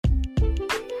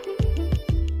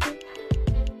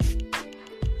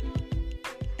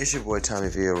It's your boy Tommy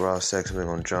Villa, Raw Sex. We're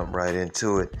gonna jump right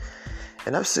into it.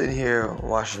 And I'm sitting here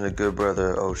watching the good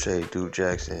brother O'Shea Duke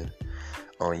Jackson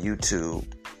on YouTube,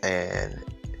 and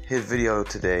his video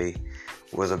today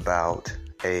was about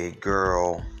a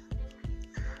girl.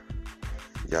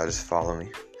 Y'all just follow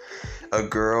me. A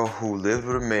girl who lived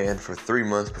with a man for 3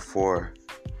 months before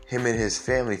him and his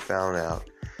family found out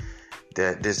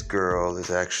that this girl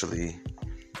is actually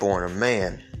born a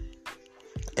man.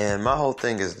 And my whole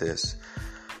thing is this.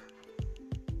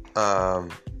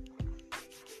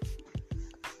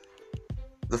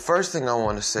 The first thing I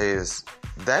want to say is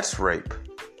that's rape.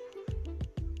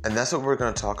 And that's what we're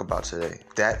going to talk about today.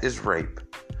 That is rape.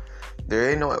 There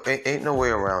ain't no way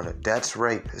around it. That's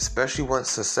rape, especially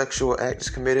once a sexual act is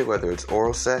committed, whether it's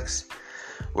oral sex,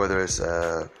 whether it's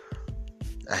a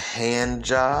hand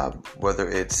job, whether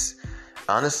it's,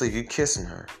 honestly, if you're kissing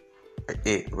her,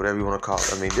 whatever you want to call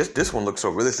it. I mean, this one looks so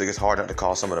realistic, it's hard not to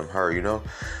call some of them her, you know?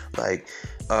 Like,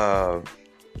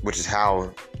 which is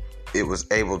how it was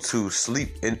able to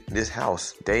sleep in this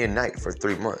house day and night for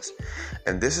 3 months.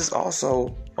 And this is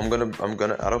also, I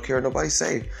don't care what nobody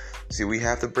say. See, we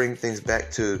have to bring things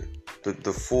back to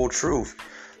the full truth.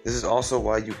 This is also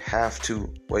why you have to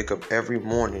wake up every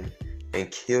morning and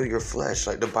kill your flesh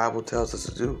like the Bible tells us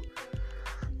to do.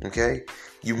 Okay?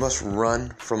 You must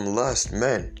run from lust.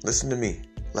 Men, listen to me.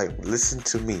 Listen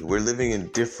to me. We're living in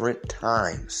different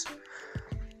times.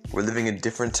 But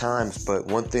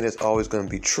one thing that's always going to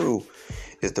be true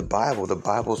is the Bible. The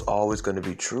Bible's always going to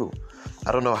be true.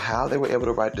 I don't know how they were able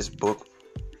to write this book.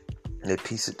 They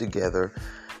piece it together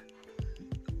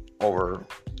over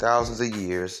thousands of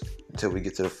years until we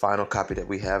get to the final copy that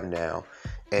we have now.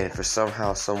 And for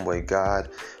somehow, some way, God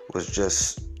was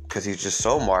just, because he's just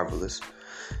so marvelous,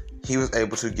 he was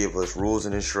able to give us rules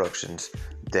and instructions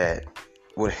that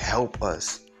would help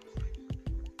us.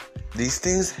 These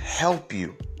things help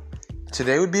you.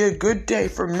 Today would be a good day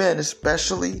for men,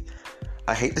 especially.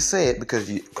 I hate to say it because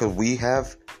we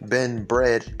have been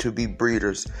bred to be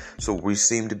breeders, so we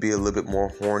seem to be a little bit more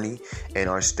horny, and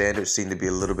our standards seem to be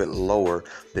a little bit lower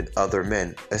than other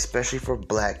men, especially for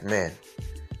black men,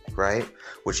 right?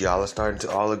 Which y'all are starting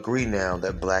to all agree now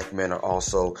that black men are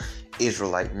also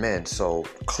Israelite men. So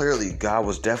clearly God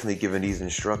was definitely giving these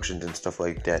instructions and stuff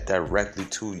like that directly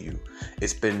to you.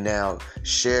 It's been now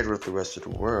shared with the rest of the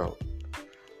world,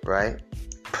 right?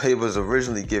 But it was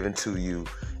originally given to you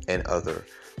and other,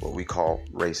 what we call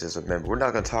races of men. But we're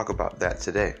not going to talk about that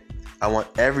today. I want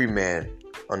every man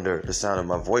under the sound of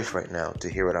my voice right now to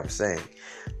hear what I'm saying.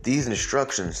 These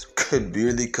instructions could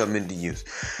really come into use.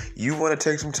 You want to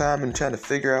take some time and try to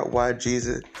figure out why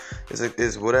Jesus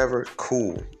is whatever,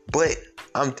 cool. But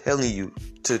I'm telling you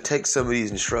to take some of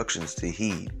these instructions to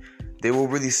heed. They will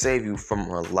really save you from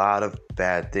a lot of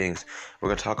bad things. We're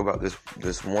going to talk about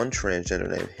this one transgender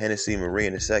named Hennessy Marie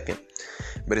in a second.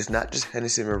 But it's not just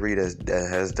Hennessy Marie that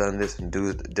has done this and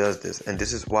does this. And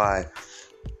this is why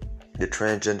the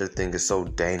transgender thing is so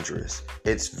dangerous.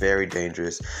 It's very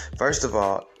dangerous. First of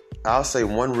all, I'll say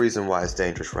one reason why it's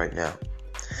dangerous right now.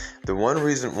 The one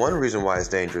reason why it's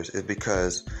dangerous is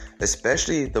because,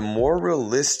 especially the more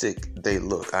realistic they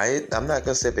look. I'm not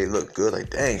gonna say if they look good,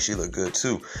 like dang, she look good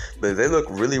too. But if they look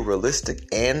really realistic,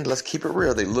 and let's keep it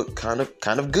real, they look kind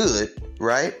of good,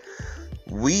 right?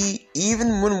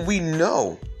 Even when we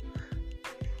know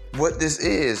what this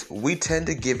is, we tend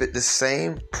to give it the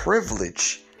same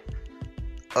privilege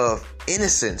of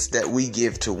innocence that we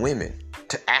give to women,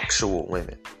 to actual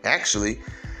women. Actually,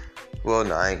 well,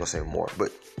 no, I ain't gonna say more,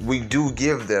 but we do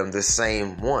give them the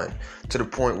same one, to the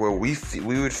point where we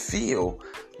would feel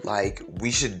like we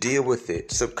should deal with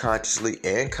it subconsciously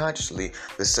and consciously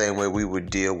the same way we would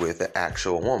deal with an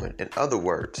actual woman. In other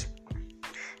words,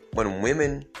 when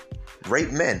women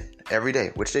rape men every day,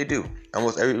 which they do,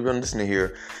 almost everyone listening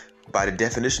here, by the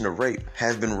definition of rape,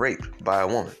 has been raped by a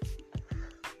woman.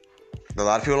 A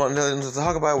lot of people don't know to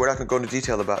talk about it. We're not going to go into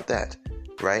detail about that,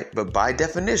 right? But by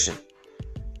definition,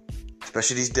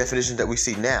 especially these definitions that we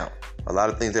see now, a lot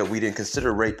of things that we didn't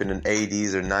consider rape in the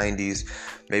 80s or 90s,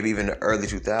 maybe even the early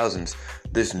 2000s,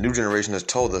 this new generation has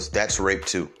told us that's rape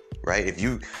too, right? If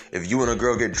you and a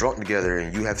girl get drunk together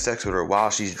and you have sex with her while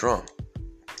she's drunk,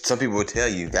 some people will tell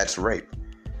you that's rape.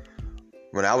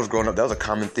 When I was growing up, that was a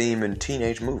common theme in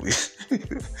teenage movies.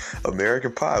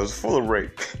 American Pie was full of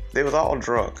rape. They was all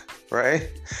drunk, right?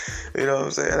 You know what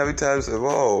I'm saying? Every time I say,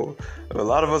 whoa, a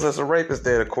lot of us as a rapist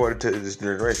then, according to this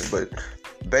generation. But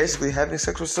basically having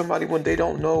sex with somebody when they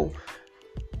don't know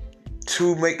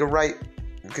to make the right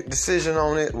decision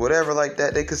on it, whatever like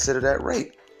that, they consider that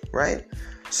rape, right?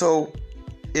 So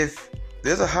if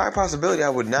there's a high possibility I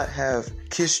would not have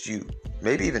kissed you,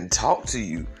 maybe even talked to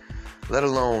you let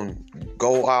alone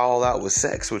go all out with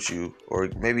sex with you, or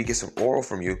maybe get some oral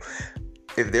from you.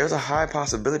 If there's a high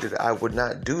possibility that I would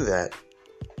not do that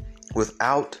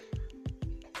without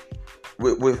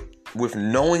with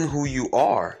knowing who you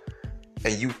are,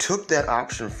 and you took that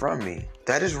option from me,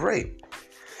 that is rape.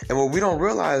 And what we don't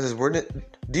realize is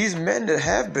these men that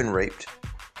have been raped,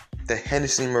 that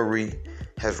Hennessy Marie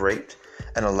has raped,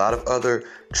 and a lot of other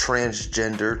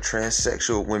transgender,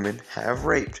 transsexual women have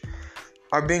raped,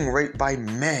 are being raped by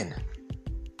men.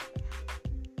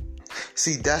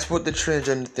 See, that's what the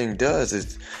transgender thing does.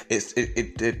 Is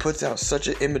it puts out such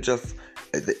an image of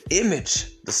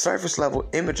the surface level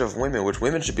image of women, which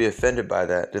women should be offended by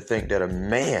that, to think that a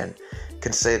man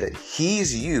can say that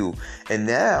he's you, and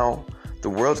now the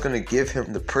world's going to give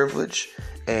him the privilege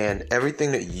and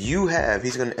everything that you have.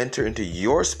 He's going to enter into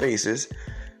your spaces.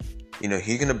 You know,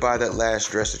 he's going to buy that last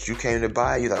dress that you came to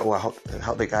buy. You're like, oh, I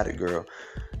hope they got it, girl.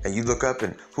 And you look up,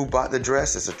 and who bought the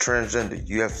dress? It's a transgender.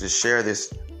 You have to share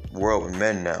this world with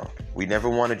men now. We never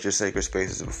wanted your sacred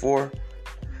spaces before.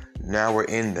 Now we're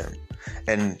in them.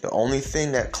 And the only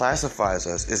thing that classifies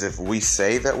us is if we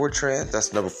say that we're trans. That's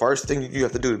the first thing that you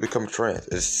have to do to become trans,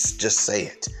 is just say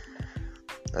it.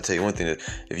 I'll tell you one thing, that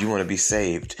if you want to be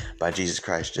saved by Jesus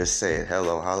Christ, just say it.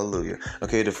 Hello, hallelujah.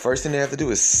 Okay, the first thing they have to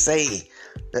do is say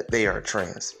that they are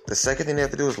trans. The second thing they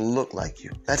have to do is look like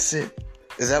you. That's it.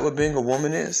 Is that what being a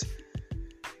woman is?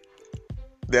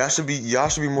 Y'all should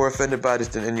be more offended by this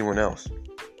than anyone else.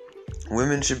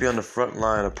 Women should be on the front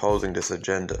line opposing this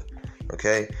agenda.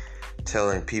 Okay?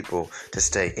 Telling people to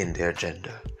stay in their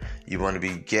gender. You want to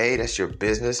be gay, that's your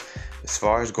business. As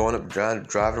far as going up,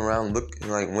 driving around looking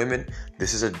like women,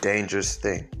 this is a dangerous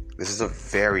thing. This is a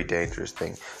very dangerous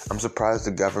thing. I'm surprised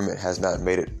the government has not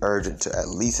made it urgent to, at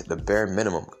least at the bare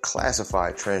minimum,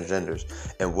 classify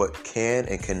transgenders and what can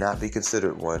and cannot be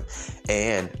considered one,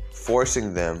 and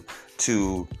forcing them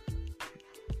to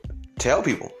tell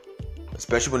people,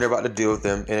 especially when they're about to deal with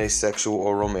them in a sexual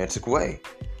or romantic way.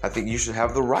 I think you should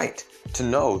have the right to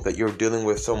know that you're dealing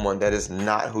with someone that is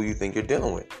not who you think you're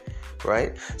dealing with,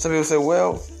 right? Some people say,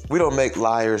 well, we don't make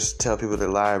liars tell people they're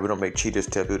liars. We don't make cheaters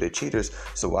tell people they're cheaters.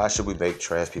 So why should we make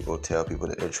trans people tell people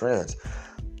that they're trans?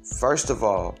 First of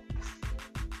all,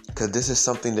 because this is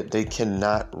something that they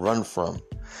cannot run from.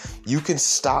 You can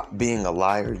stop being a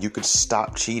liar. You can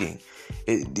stop cheating.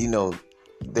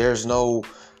 There's no...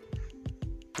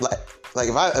 Like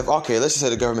if let's just say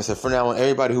the government said, for now on,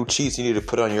 everybody who cheats, you need to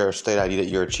put on your state ID that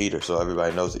you're a cheater, so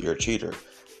everybody knows that you're a cheater,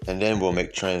 and then we'll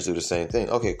make trans do the same thing.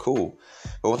 Okay, cool.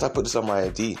 But once I put this on my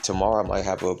ID, tomorrow I might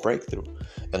have a breakthrough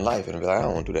in life, and I'll be like, I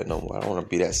don't want to do that no more. I don't want to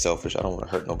be that selfish. I don't want to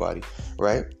hurt nobody,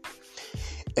 right?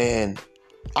 And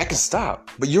I can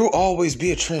stop, but you'll always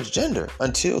be a transgender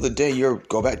until the day you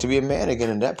go back to be a man again.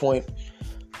 And at that point,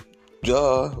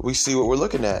 we see what we're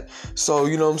looking at. So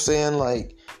you know what I'm saying,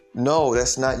 like. No,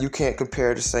 that's not, you can't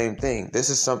compare the same thing. This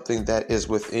is something that is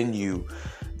within you,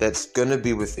 that's going to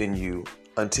be within you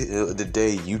until the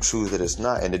day you choose that it's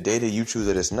not. And the day that you choose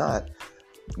that it's not,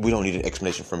 we don't need an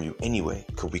explanation from you anyway,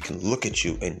 because we can look at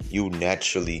you and you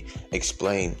naturally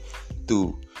explain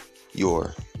through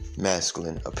your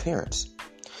masculine appearance.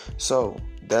 So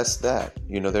that's that.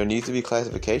 There needs to be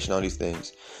classification on these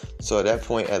things. So at that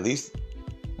point, at least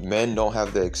men don't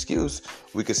have the excuse.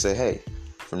 We could say, hey,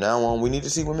 from now on, we need to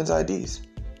see women's IDs.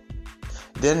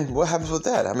 Then what happens with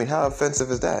that? I mean, how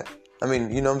offensive is that? I mean,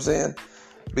 you know what I'm saying?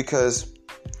 But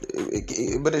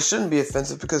it shouldn't be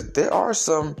offensive, because there are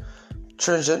some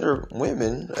transgender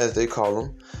women, as they call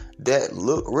them, that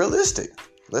look realistic.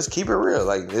 Let's keep it real.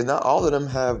 Like, not all of them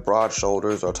have broad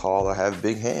shoulders or tall or have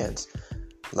big hands.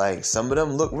 Like, some of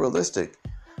them look realistic.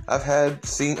 I've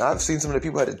seen some of the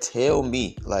people had to tell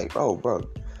me, like, oh, bro,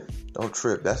 don't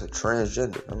trip. That's a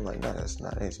transgender. I'm like, no, that's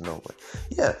not. Ain't no way.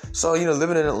 Yeah. So,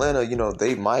 living in Atlanta,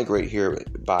 they migrate here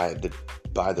by the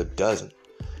dozen,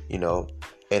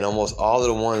 and almost all of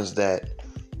the ones that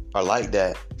are like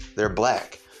that, they're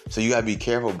black. So you gotta be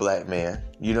careful, black man.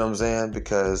 You know what I'm saying?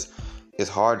 Because it's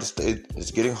hard to stay.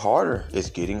 It's getting harder. It's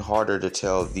getting harder to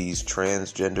tell these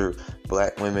transgender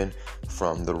black women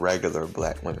from the regular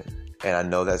black women. And I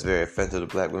know that's very offensive to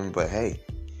black women, but hey,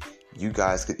 you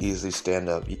guys could easily stand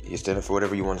up. You stand up for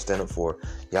whatever you want to stand up for.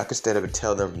 Y'all can stand up and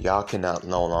tell them y'all cannot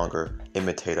no longer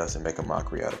imitate us and make a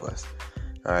mockery out of us.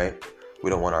 All right? We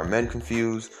don't want our men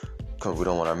confused. We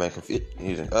don't want our men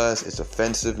confusing us. It's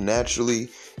offensive naturally.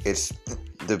 It's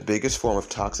the biggest form of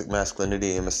toxic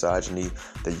masculinity and misogyny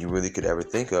that you really could ever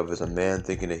think of, is a man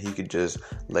thinking that he could just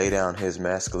lay down his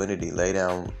masculinity, lay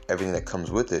down everything that comes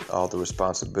with it, all the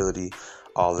responsibility,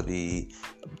 all of the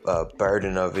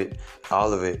burden of it,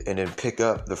 all of it, and then pick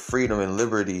up the freedom and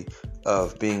liberty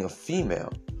of being a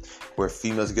female. where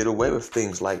females get away with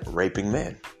things like raping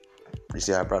men. You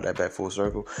see how I brought that back full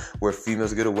circle? Where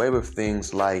females get away with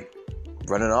things like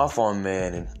running off on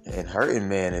men and hurting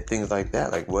men and things like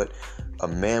that. Like what a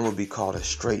man would be called a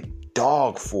straight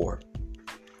dog for.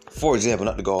 For example,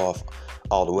 not to go off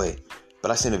all the way, but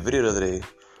I seen a video the other day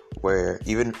where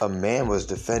even a man was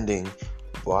defending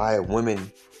why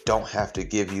women don't have to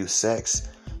give you sex,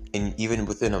 and even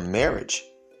within a marriage.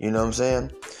 You know what I'm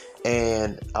saying?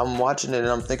 And I'm watching it and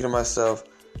I'm thinking to myself,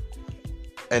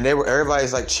 and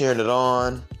everybody's like cheering it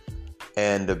on,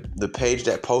 and the page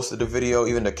that posted the video,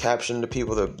 even the caption, the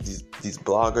people, these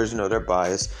bloggers, they're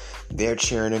biased, they're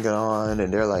cheering it on,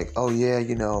 and they're like, oh yeah,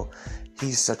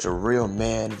 he's such a real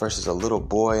man versus a little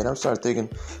boy. And I'm starting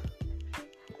thinking,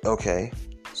 okay,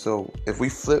 so if we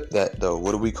flip that though,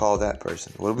 what do we call that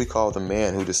person? What do we call the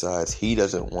man who decides he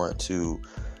doesn't want to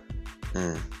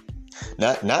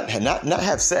not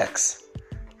have sex?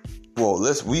 Well,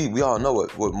 we all know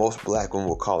what most black women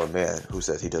will call a man who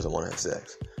says he doesn't want to have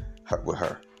sex with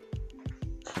her.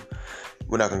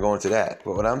 We're not going to go into that.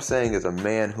 But what I'm saying is a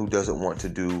man who doesn't want to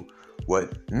do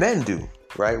what men do,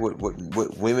 right? What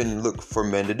women look for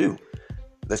men to do.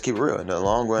 Let's keep it real. In the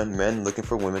long run, men looking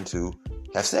for women to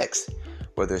have sex.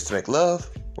 Whether it's to make love,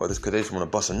 whether it's because they just want to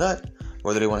bust a nut,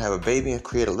 whether they want to have a baby and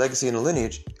create a legacy and a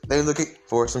lineage, they're looking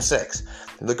for some sex.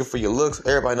 They're looking for your looks.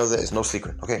 Everybody knows that it's no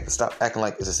secret. Okay, stop acting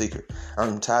like it's a secret.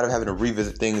 I'm tired of having to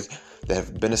revisit things that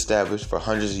have been established for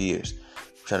hundreds of years.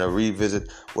 I'm trying to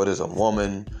revisit what is a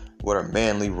woman, what are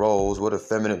manly roles, what are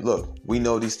feminine. Look, we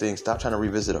know these things. Stop trying to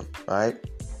revisit them. All right.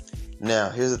 Now,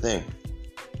 here's the thing.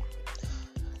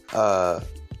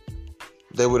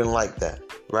 They wouldn't like that,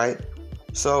 right?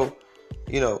 So,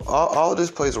 all of this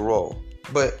plays a role.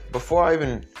 But before I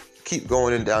even keep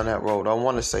going down that road, I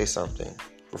want to say something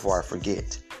before I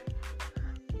forget.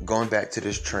 Going back to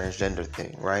this transgender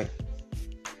thing, right?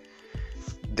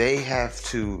 These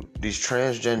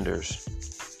transgenders,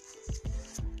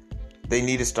 they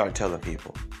need to start telling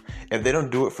people. If they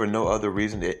don't do it for no other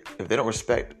reason, if they don't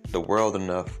respect the world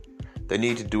enough, they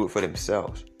need to do it for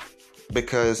themselves.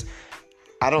 Because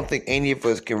I don't think any of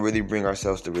us can really bring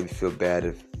ourselves to really feel bad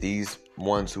if these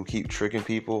ones who keep tricking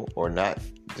people or not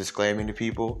disclaiming to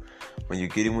people, when you're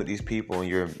getting with these people and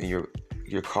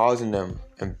you're causing them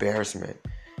embarrassment,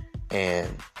 and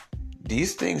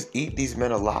these things eat these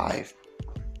men alive.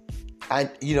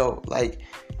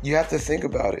 You have to think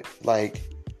about it. Like,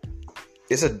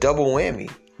 it's a double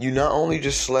whammy. You not only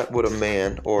just slept with a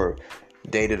man or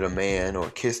dated a man or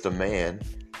kissed a man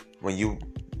when you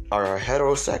are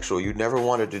heterosexual, you never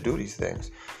wanted to do these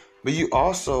things, but you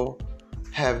also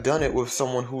have done it with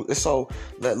someone who is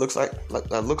that looks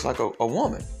like a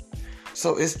woman.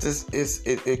 So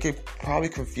it could probably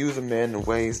confuse a man in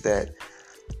ways that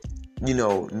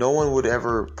no one would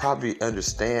ever probably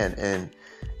understand. And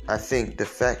I think the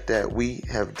fact that we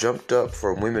have jumped up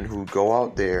for women who go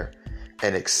out there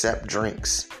and accept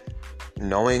drinks,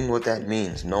 knowing what that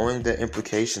means, knowing the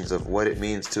implications of what it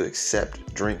means to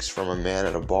accept drinks from a man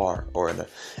at a bar or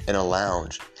in a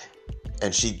lounge,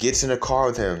 and she gets in a car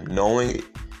with him, knowing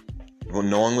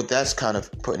what that's kind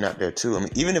of putting out there too. I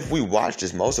mean, even if we watch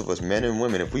this, most of us, men and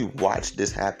women, if we watched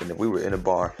this happen, if we were in a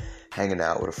bar hanging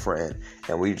out with a friend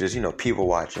and we just, people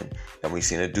watching, and we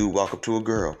seen a dude walk up to a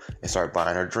girl and start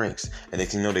buying her drinks, and they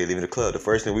leaving the club, the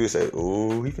first thing we would say,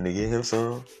 oh, he finna get him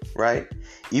some, right?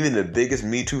 Even the biggest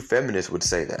Me Too feminist would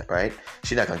say that, right?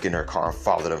 She's not gonna get in her car and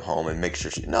follow them home and make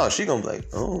sure she gonna be like,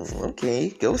 oh, okay,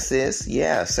 go sis,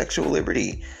 yeah, sexual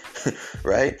liberty,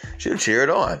 right? She'll cheer it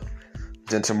on.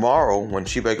 Then tomorrow, when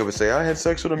she wake up and say, I had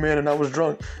sex with a man and I was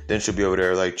drunk, then she'll be over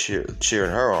there like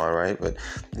cheering her on, right? But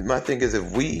my thing is,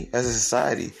 if we as a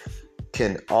society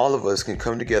all of us can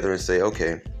come together and say,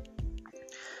 okay,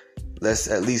 let's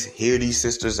at least hear these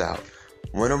sisters out.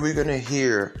 When are we going to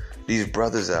hear these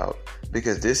brothers out?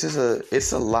 Because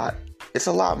it's a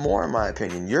lot more, in my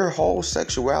opinion. Your whole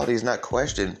sexuality is not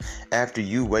questioned after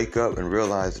you wake up and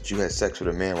realize that you had sex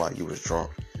with a man while you was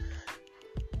drunk.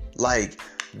 Like,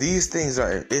 these things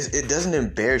it doesn't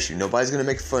embarrass you. Nobody's going to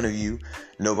make fun of you.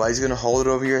 Nobody's going to hold it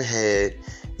over your head.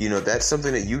 That's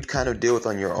something that you kind of deal with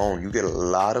on your own. You get a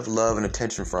lot of love and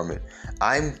attention from it.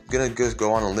 I'm going to just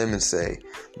go on a limb and say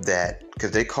that,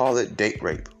 because they call it date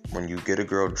rape, when you get a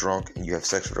girl drunk and you have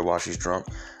sex with her while she's drunk.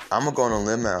 I'm going to go on a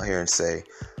limb out here and say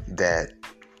that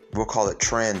we'll call it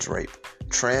trans rape.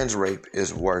 Trans rape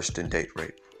is worse than date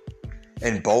rape.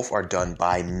 And both are done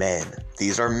by men.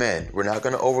 These are men. We're not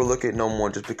going to overlook it no more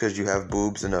just because you have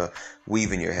boobs and a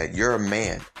weave in your head. You're a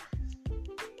man.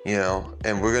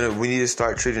 And we need to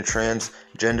start treating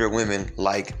transgender women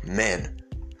like men.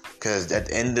 Because at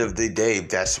the end of the day,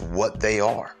 that's what they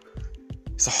are.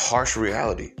 It's a harsh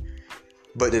reality.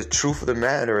 But the truth of the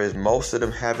matter is most of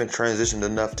them haven't transitioned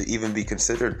enough to even be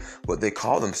considered what they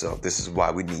call themselves. This is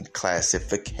why we need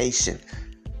classification.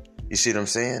 You see what I'm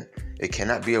saying? It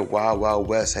cannot be a wild, wild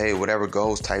west, hey, whatever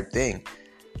goes type thing.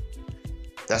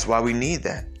 That's why we need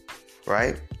that,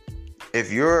 right?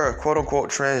 If you're a quote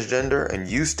unquote transgender and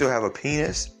you still have a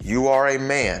penis, you are a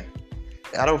man.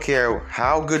 I don't care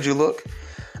how good you look.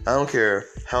 I don't care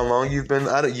how long you've been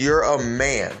out of, you're a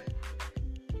man.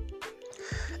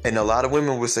 And a lot of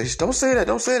women would say, don't say that,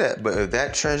 don't say that. But if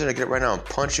that transgender get up right now and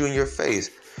punch you in your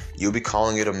face, you'll be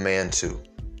calling it a man too.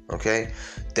 Okay?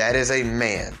 That is a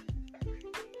man.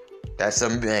 That's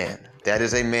a man. That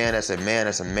is a man. That's a man.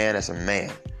 That's a man. That's a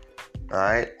man. All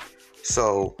right?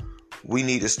 So we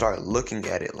need to start looking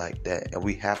at it like that. And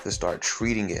we have to start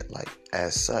treating it like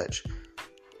as such.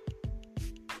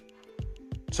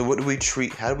 So how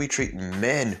do we treat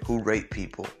men who rape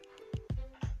people?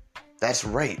 That's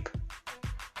rape.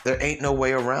 There ain't no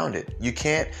way around it. You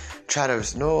can't try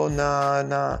to,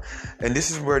 nah. And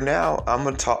this is where now I'm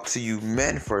going to talk to you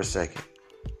men for a second.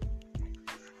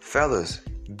 Fellas,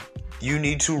 you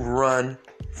need to run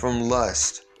from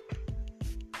lust.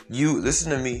 You,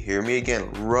 listen to me, hear me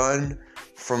again. Run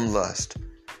from lust.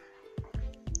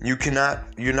 You're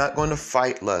not going to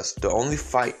fight lust. The only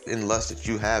fight in lust that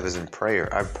you have is in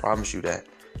prayer. I promise you that.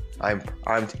 I'm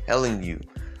telling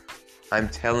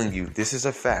you, this is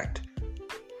a fact.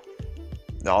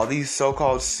 All these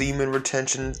so-called semen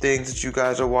retention things that you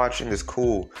guys are watching is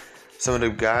cool. Some of the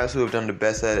guys who have done the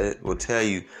best at it will tell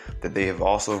you that they have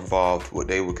also involved what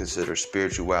they would consider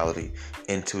spirituality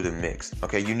into the mix.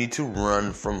 Okay, you need to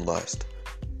run from lust.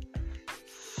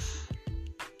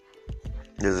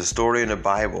 There's a story in the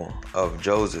Bible of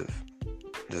Joseph.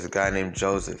 There's a guy named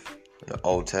Joseph in the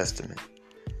Old Testament.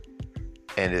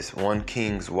 And this one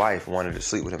king's wife wanted to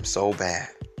sleep with him so bad.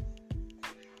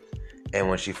 And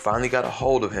when she finally got a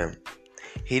hold of him,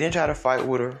 he didn't try to fight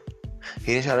with her.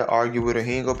 He didn't try to argue with her.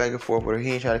 He didn't go back and forth with her.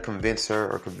 He didn't try to convince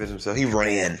her or convince himself. He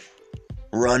ran.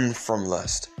 Run from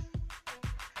lust.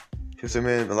 She said,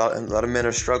 man, a lot of men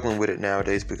are struggling with it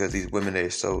nowadays because these women, they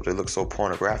look so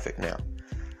pornographic now.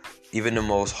 Even the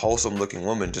most wholesome looking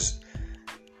women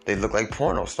they look like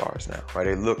porno stars now, right?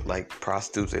 They look like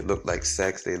prostitutes. They look like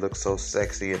sex. They look so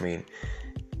sexy. I mean,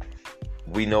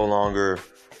 we no longer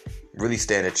really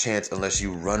stand a chance unless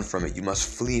you run from it. You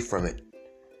must flee from it.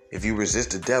 If you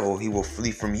resist the devil, he will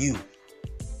flee from you.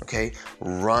 Okay?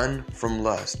 Run from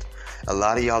lust. A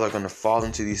lot of y'all are going to fall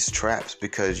into these traps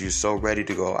because you're so ready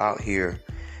to go out here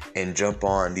and jump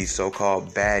on these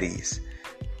so-called baddies.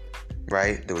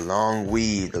 Right? The long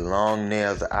weed, the long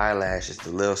nails, the eyelashes,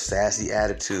 the little sassy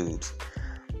attitudes,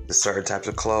 the certain types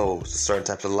of clothes, the certain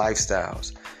types of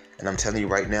lifestyles. And I'm telling you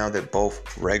right now that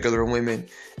both regular women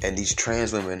and these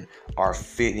trans women are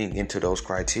fitting into those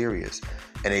criterias.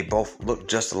 And they both look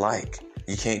just alike.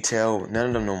 You can't tell none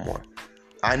of them no more.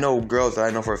 I know girls that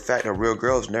I know for a fact are real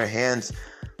girls and their hands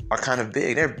are kind of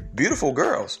big. They're beautiful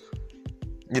girls.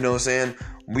 You know what I'm saying?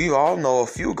 We all know a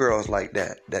few girls like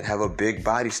that have a big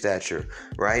body stature,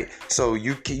 right? So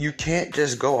you can't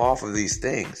just go off of these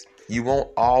things. You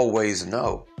won't always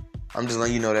know. I'm just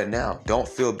letting you know that now. Don't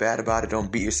feel bad about it.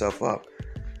 Don't beat yourself up.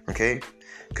 Okay?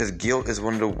 Because guilt is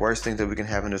one of the worst things that we can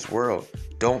have in this world.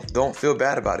 Don't feel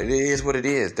bad about it. It is what it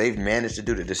is. They've managed to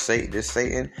do it. This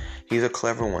Satan, he's a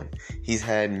clever one. He's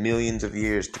had millions of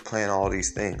years to plan all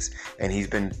these things. And he's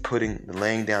been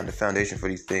laying down the foundation for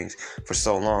these things for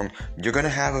so long. You're going to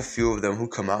have a few of them who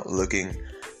come out looking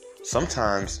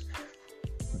sometimes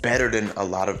better than a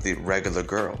lot of the regular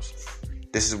girls.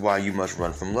 This is why you must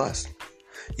run from lust.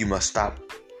 You must stop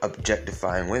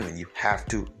objectifying women. You have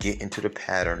to get into the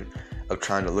pattern of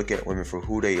trying to look at women for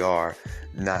who they are,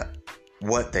 not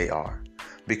what they are.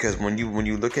 Because when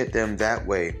you look at them that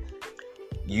way,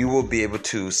 you will be able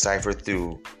to cipher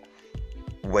through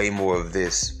way more of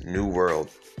this new world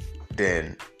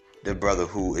than the brother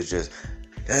who is just,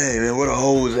 hey man, what a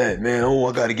hoe is that, man? Oh,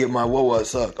 I gotta get my whoa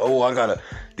sucked. Oh,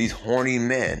 these horny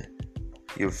men.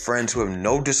 You have friends who have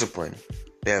no discipline.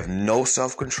 They have no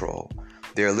self-control.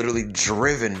 They're literally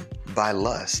driven by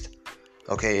lust.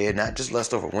 Okay, and not just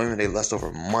lust over women, they lust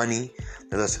over money,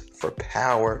 they lust for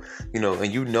power, and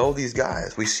these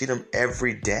guys. We see them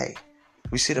every day.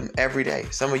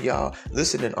 Some of y'all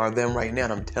listening are them right now,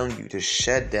 and I'm telling you to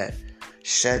shed that,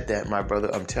 my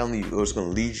brother. I'm telling you, it's going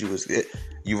to lead you.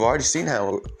 You've already seen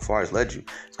how far it's led you.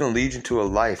 It's going to lead you into a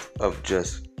life of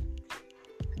just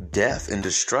death and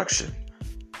destruction.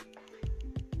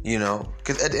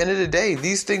 Because at the end of the day,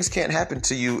 these things can't happen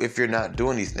to you if you're not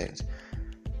doing these things,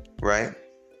 right?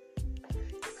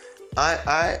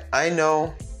 I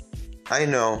know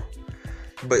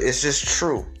But it's just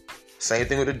true. Same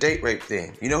thing with the date rape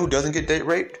thing. You know who doesn't get date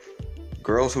raped?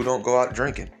 Girls who don't go out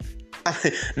drinking. I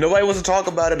mean, nobody wants to talk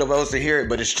about it, nobody wants to hear it,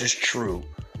 but it's just true,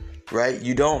 right?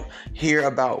 You don't hear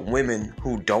about women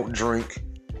who don't drink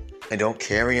and don't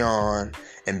carry on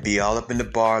and be all up in the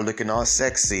bar looking all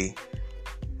sexy.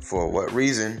 For what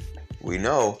reason? We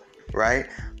know, right?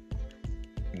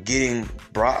 Getting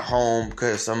brought home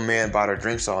because some man bought her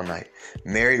drinks all night.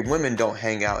 Married women don't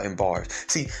hang out in bars.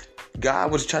 See,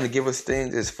 God was trying to give us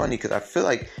things. It's funny because I feel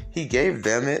like he gave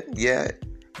them it, yeah,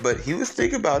 but he was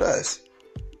thinking about us.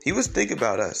 He was thinking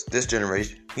about us, this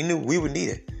generation. He knew we would need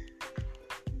it.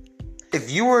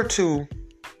 If you were to,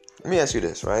 let me ask you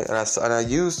this, right? And I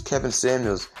used Kevin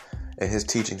Samuels and his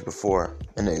teachings before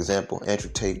in the example. Andrew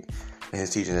Tate and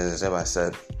his teachings as an example.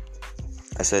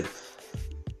 I said,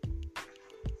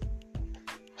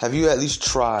 have you at least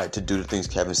tried to do the things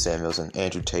Kevin Samuels and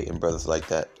Andrew Tate and brothers like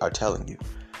that are telling you?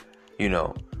 You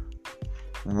know,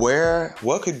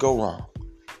 what could go wrong?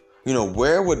 You know,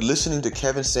 where would listening to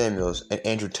Kevin Samuels and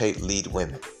Andrew Tate lead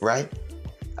women, right?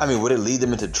 I mean, would it lead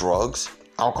them into drugs,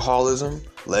 alcoholism,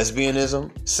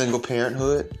 lesbianism, single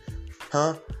parenthood?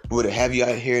 Huh? Would it have you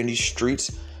out here in these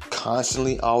streets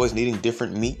constantly always needing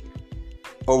different meat?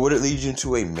 Or would it lead you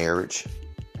into a marriage?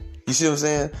 You see what I'm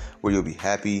saying? Where you'll be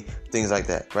happy, things like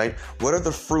that, right? What are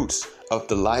the fruits of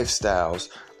the lifestyles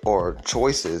or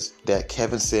choices that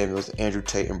Kevin Samuels, Andrew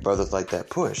Tate, and brothers like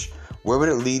that push? Where would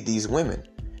it lead these women?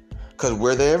 Because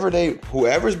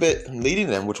whoever's been leading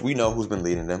them, which we know who's been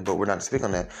leading them, but we're not to speak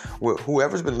on that.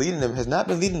 Whoever's been leading them has not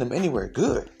been leading them anywhere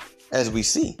good, as we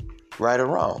see, right or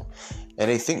wrong. And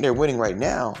they think they're winning right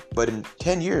now, but in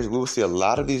 10 years, we will see a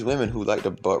lot of these women who like to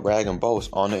brag and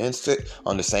boast on the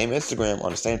same Instagram,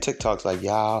 on the same TikToks, like,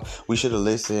 y'all, we should have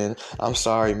listened. I'm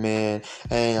sorry, man.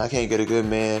 Hey, I can't get a good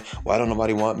man. Why don't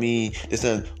nobody want me?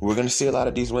 We're going to see a lot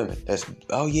of these women.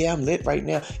 Oh, yeah, I'm lit right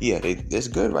now. Yeah, it's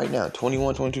good right now.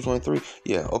 21, 22, 23.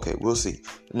 Yeah, okay, we'll see.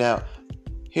 Now,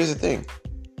 here's the thing.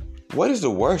 What is the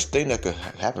worst thing that could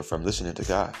happen from listening to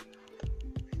God?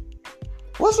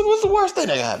 What's the worst thing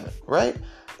that can happen, right?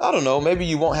 I don't know. Maybe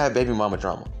you won't have baby mama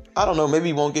drama. I don't know. Maybe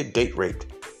you won't get date raped.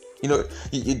 You know,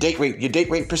 your date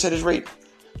rate percentage rate,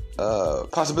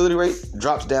 possibility rate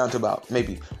drops down to about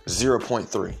maybe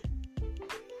 0.3.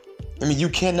 I mean, you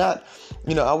cannot,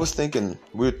 I was thinking,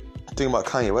 we were thinking about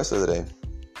Kanye West the other day,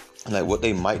 and like what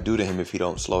they might do to him if he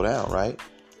don't slow down, right?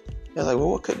 And like, well,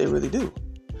 what could they really do?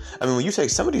 I mean, when you take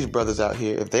some of these brothers out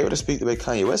here, if they were to speak the way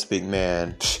Kanye West speak,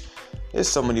 man, there's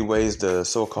so many ways the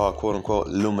so-called quote-unquote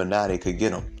Illuminati could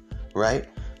get them, right?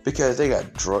 Because they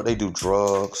do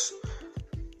drugs,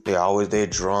 they're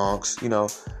drunks,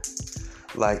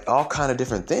 like all kind of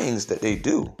different things that they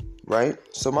do, right?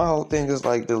 So my whole thing is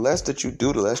like, the less that you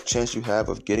do, the less chance you have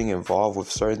of getting involved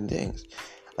with certain things.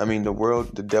 I mean,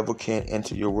 the devil can't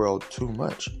enter your world too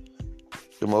much.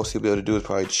 The most he'll be able to do is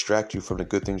probably distract you from the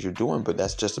good things you're doing, but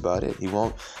that's just about it. He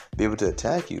won't be able to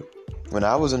attack you. When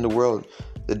I was in the world,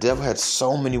 the devil had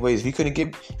so many ways. If you couldn't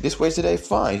get this way today,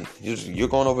 fine. You're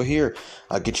going over here.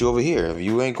 I'll get you over here. If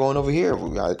you ain't going over here, I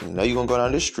know you're going to go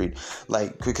down this street.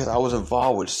 Like, because I was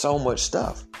involved with so much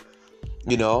stuff.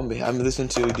 I'm listening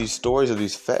to these stories of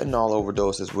these fentanyl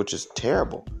overdoses, which is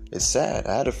terrible. It's sad.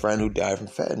 I had a friend who died from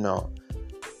fentanyl.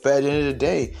 But at the end of the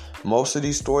day, most of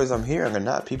these stories I'm hearing are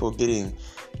not people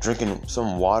drinking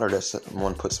some water that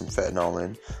someone put some fentanyl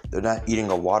in. They're not eating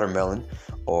a watermelon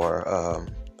or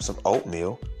some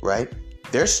oatmeal, right?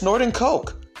 They're snorting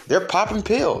coke. They're popping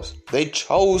pills. They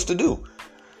chose to do.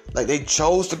 Like, they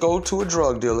chose to go to a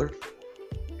drug dealer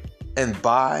and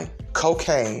buy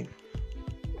cocaine,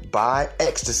 buy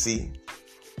ecstasy,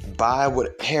 buy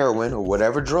heroin or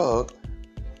whatever drug,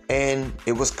 and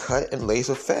it was cut and laced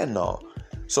with fentanyl.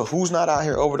 So who's not out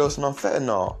here overdosing on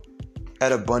fentanyl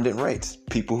at abundant rates?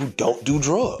 People who don't do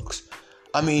drugs.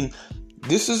 I mean,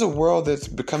 this is a world that's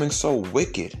becoming so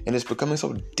wicked, and it's becoming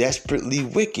so desperately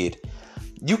wicked.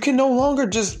 You can no longer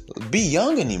just be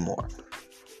young anymore.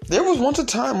 There was once a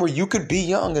time where you could be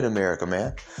young in America,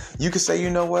 man. You could say, you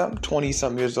know what, I'm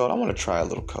 20-something years old. I want to try a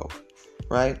little coke,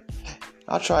 right?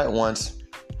 I'll try it once.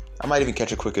 I might even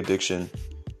catch a quick addiction.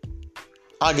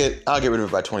 I'll get rid of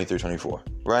it by 23, 24,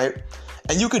 right?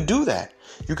 And you could do that.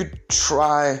 You could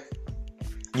try,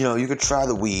 you could try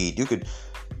the weed. You could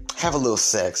have a little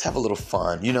sex, have a little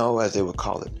fun, as they would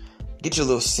call it. Get your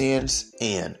little sins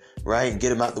in, right? Get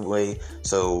them out the way.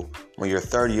 So when you're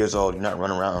 30 years old, you're not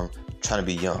running around trying to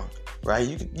be young, right?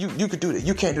 You could do that.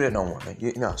 You can't do that no more, man.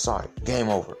 No, sorry. Game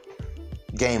over.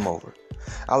 Game over.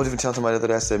 I was even telling somebody the other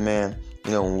day, I said, man,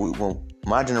 when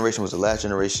my generation was the last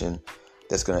generation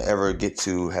that's going to ever get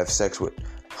to have sex with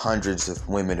hundreds of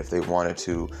women if they wanted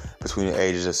to between the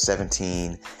ages of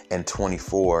 17 and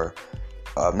 24.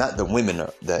 Not the women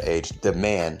that age, the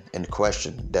man in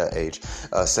question that age,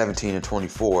 17 and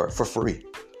 24 for free.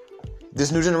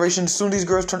 This new generation, soon these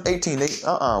girls turn 18, they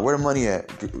where the money at?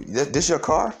 This your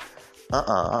car?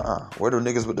 Where the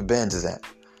niggas with the Benzes at?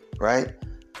 Right?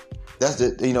 That's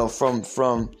the, you know, from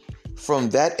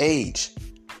that age,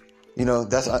 you know,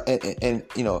 that's and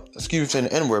you know, excuse me saying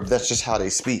the N-word, but that's just how they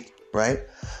speak, right?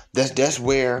 That's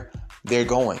where they're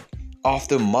going. Off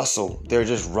the muscle, they're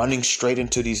just running straight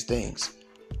into these things,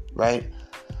 right?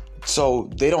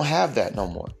 So they don't have that no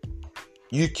more.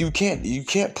 You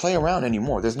can't play around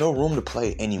anymore. There's no room to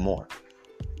play anymore.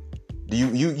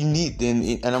 You need,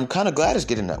 and I'm kind of glad it's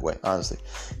getting that way, honestly,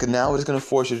 because now what it's going to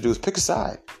force you to do is pick a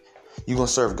side. You gonna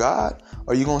serve God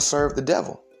or you gonna serve the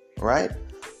devil, right?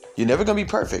 You're never gonna be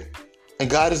perfect, and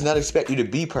God does not expect you to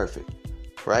be perfect,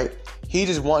 right? He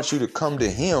just wants you to come to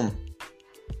Him.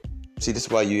 See, this is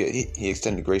why He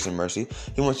extended grace and mercy.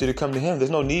 He wants you to come to Him.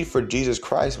 There's no need for Jesus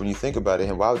Christ when you think about it.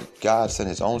 And why would God send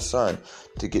His own Son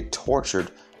to get tortured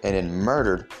and then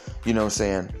murdered? You know what I'm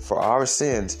saying? For our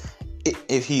sins,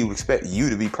 if He would expect you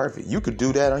to be perfect, you could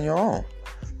do that on your own.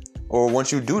 Or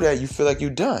once you do that, you feel like you're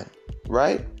done,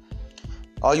 right?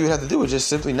 All you have to do is just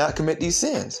simply not commit these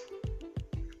sins,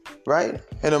 right?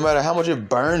 And no matter how much it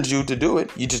burns you to do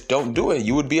it, you just don't do it.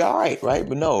 You would be all right, right?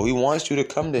 But no, He wants you to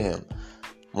come to Him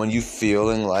when you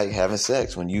feeling like having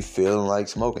sex, when you feeling like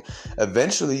smoking.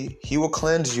 Eventually, He will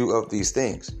cleanse you of these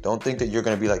things. Don't think that you're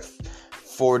going to be like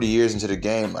 40 years into the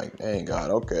game, like, dang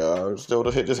God, okay, I'll still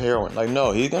hit this heroin. Like,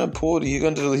 no, He's going to pull, He's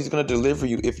going to deliver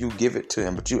you if you give it to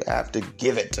Him. But you have to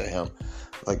give it to Him,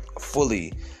 like,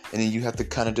 fully. And then you have to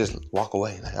kind of just walk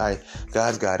away. Like, all right,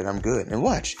 God's got it. I'm good. And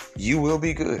watch, you will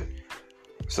be good.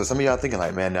 So some of y'all thinking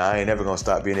like, man, I ain't never going to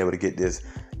stop being able to get this,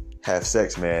 have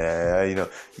sex, man. You know,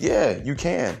 yeah, you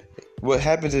can. What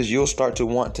happens is you'll start to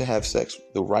want to have sex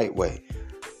the right way.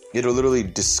 It'll literally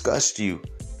disgust you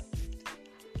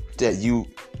that you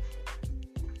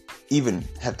even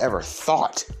have ever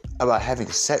thought about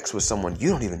having sex with someone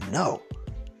you don't even know.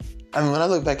 I mean, when I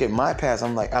look back at my past,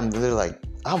 I'm literally like,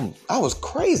 I was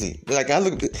crazy. Like, I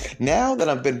look now that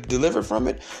I've been delivered from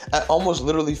it, I almost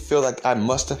literally feel like I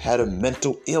must have had a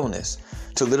mental illness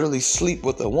to literally sleep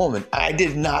with a woman I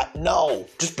did not know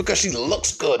just because she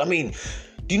looks good. I mean,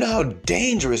 do you know how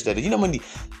dangerous that is? You know how many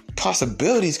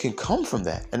possibilities can come from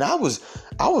that? And I was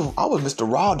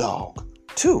Mr. Raw Dog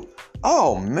too.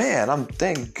 Oh man,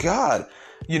 thank God,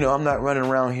 you know, I'm not running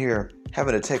around here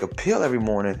having to take a pill every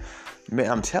morning. Man,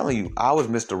 I'm telling you, I was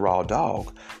Mr. Raw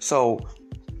Dog. So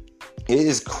it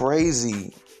is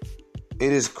crazy.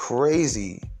 It is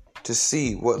crazy to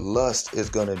see what lust is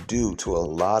going to do to a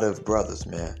lot of brothers,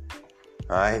 man.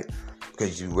 All right?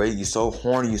 Because you're so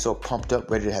horny, you're so pumped up,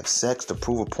 ready to have sex, to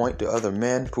prove a point to other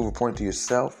men, prove a point to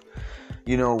yourself.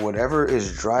 You know, whatever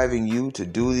is driving you to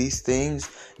do these things,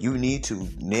 you need to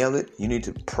nail it. You need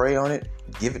to pray on it,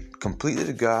 give it completely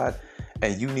to God,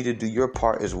 and you need to do your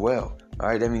part as well. All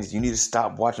right, that means you need to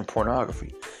stop watching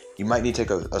pornography. You might need to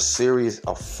take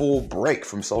a full break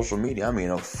from social media. I mean,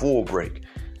 a full break.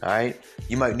 All right,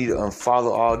 you might need to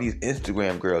unfollow all these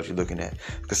Instagram girls you're looking at,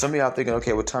 because some of y'all thinking,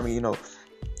 okay, well, Tommy, you know,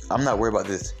 I'm not worried about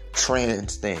this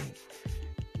trans thing.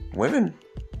 Women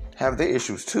have their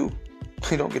issues too.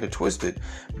 You don't get it twisted.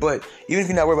 But even if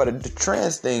you're not worried about the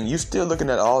trans thing, you're still looking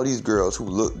at all these girls who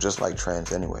look just like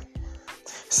trans anyway.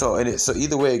 So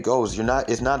either way it goes,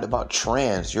 it's not about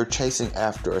trans. You're chasing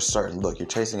after a certain look. You're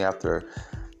chasing after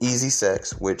easy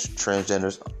sex, which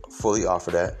transgenders fully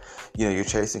offer that. You know, you're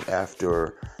chasing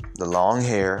after the long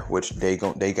hair, which they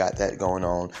got that going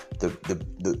on.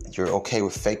 You're okay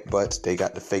with fake butts. They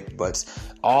got the fake butts.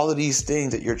 All of these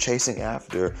things that you're chasing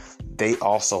after, they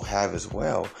also have as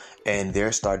well. And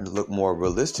they're starting to look more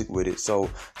realistic with it. So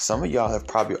some of y'all have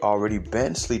probably already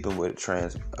been sleeping with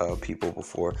trans people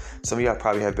before. Some of y'all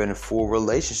probably have been in full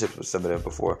relationships with some of them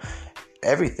before.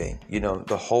 Everything, you know,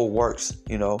 the whole works,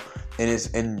 you know.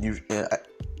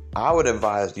 I would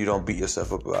advise you don't beat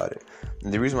yourself up about it.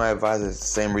 And the reason why I advise is the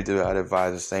same reason I'd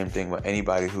advise the same thing with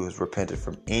anybody who has repented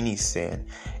from any sin,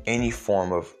 any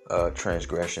form of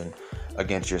transgression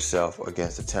against yourself,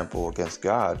 against the temple, against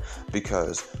God,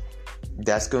 because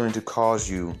that's going to cause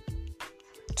you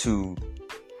to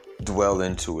dwell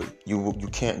into it. You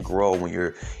can't grow when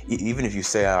you're, even if you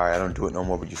say, all right, I don't do it no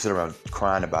more, but you sit around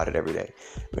crying about it every day.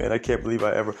 Man, I can't believe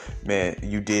man,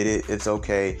 you did it. It's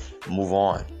okay. Move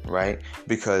on, right?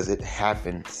 Because it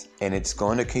happens, and it's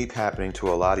going to keep happening to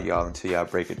a lot of y'all until y'all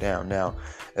break it down. Now,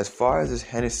 as far as this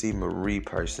Hennessy Marie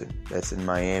person that's in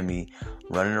Miami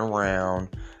running around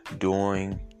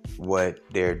doing what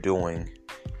they're doing,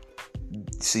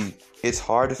 See, it's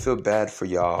hard to feel bad for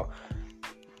y'all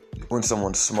when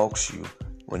someone smokes you,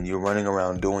 when you're running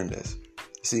around doing this.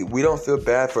 See, we don't feel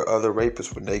bad for other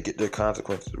rapists when they get their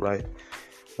consequences, right?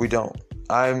 We don't.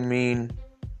 I mean,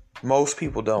 most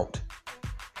people don't.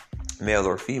 Male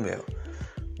or female.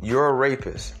 You're a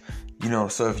rapist.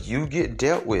 So if you get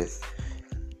dealt with,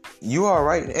 you are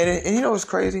right. And you know what's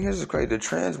crazy? Here's what's crazy. The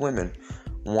trans women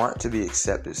want to be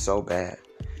accepted so bad.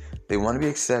 They want to be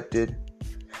accepted.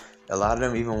 A lot of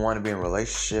them even want to be in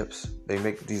relationships. They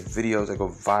make these videos that go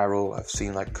viral. I've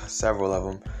seen like several of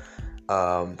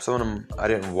them. Some of them I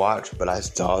didn't watch, but I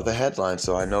saw the headlines,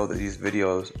 so I know that these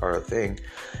videos are a thing.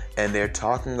 And they're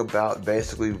talking about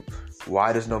basically,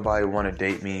 why does nobody want to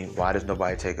date me? Why does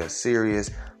nobody take us serious?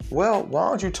 Well, why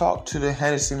don't you talk to the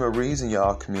Hennessy Maries in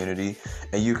y'all community,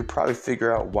 and you could probably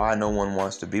figure out why no one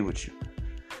wants to be with you.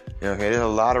 Okay, there's a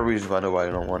lot of reasons why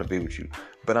nobody don't want to be with you.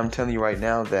 But I'm telling you right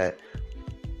now that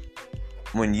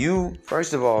when you,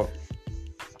 first of all,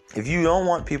 if you don't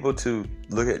want people to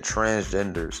look at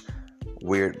transgenders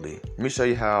weirdly, let me show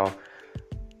you how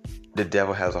the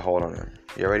devil has a hold on them.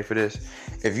 You ready for this?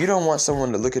 If you don't want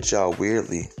someone to look at y'all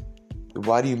weirdly,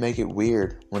 why do you make it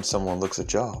weird when someone looks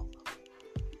at y'all?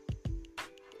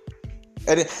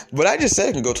 And what I just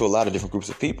said can go to a lot of different groups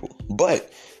of people,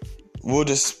 but we'll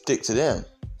just stick to them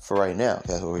for right now.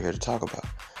 That's what we're here to talk about.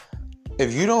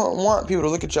 If you don't want people to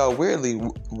look at y'all weirdly,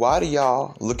 why do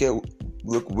y'all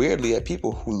look weirdly at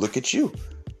people who look at you?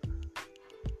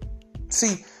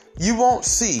 See, you won't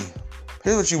see.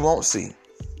 Here's what you won't see.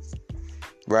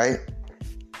 Right?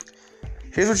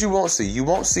 Here's what you won't see. You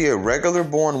won't see a regular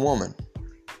born woman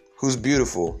who's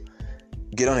beautiful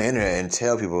get on the internet and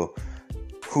tell people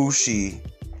who she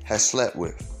has slept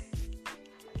with.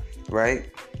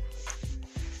 Right?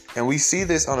 And we see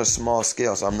this on a small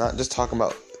scale. So I'm not just talking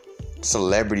about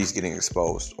celebrities getting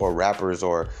exposed or rappers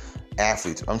or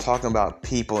athletes. I'm talking about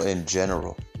people in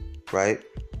general. Right?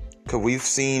 Because we've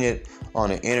seen it on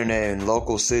the internet in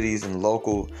local cities and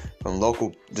local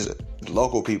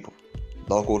people.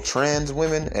 Local trans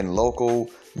women and local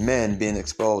men being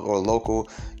exposed, or local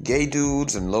gay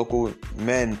dudes and local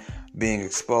men being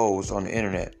exposed on the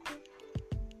internet.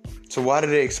 So why do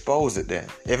they expose it then?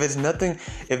 If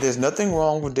there's nothing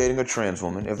wrong with dating a trans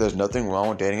woman, if there's nothing wrong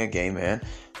with dating a gay man,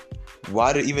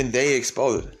 why do even they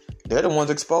expose it? They're the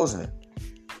ones exposing it.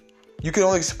 You can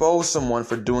only expose someone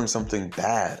for doing something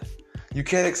bad. You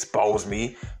can't expose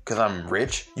me because I'm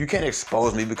rich. You can't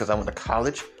expose me because I went to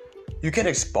college. You can't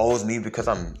expose me because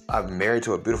I'm married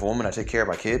to a beautiful woman. I take care of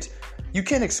my kids. You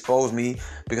can't expose me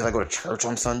because I go to church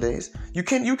on Sundays. You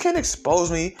can't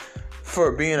expose me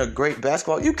for being a great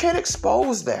basketball. You can't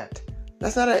expose that.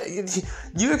 That's not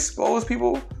you expose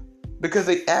people because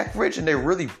they act rich and they're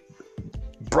really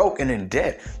broke and in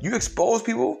debt. You expose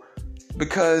people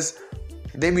because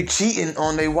they be cheating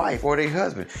on their wife or their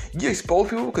husband. You expose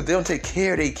people because they don't take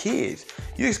care of their kids.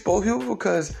 You expose people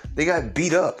because they got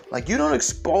beat up. Like, you don't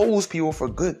expose people for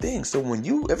good things. So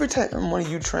every time one of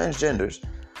you transgenders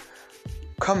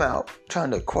come out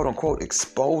trying to quote unquote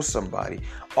expose somebody,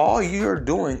 all you're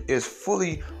doing is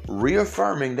fully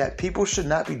reaffirming that people should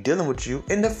not be dealing with you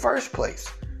in the first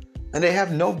place. And they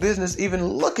have no business even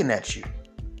looking at you.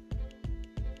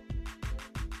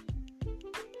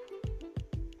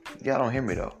 Y'all don't hear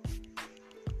me though.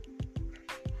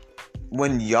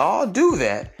 When y'all do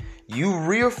that, you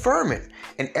reaffirm it.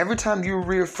 And every time you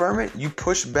reaffirm it, you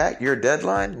push back your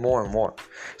deadline more and more.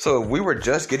 So if we were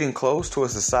just getting close to a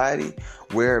society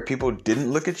where people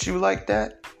didn't look at you like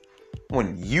that,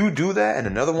 when you do that and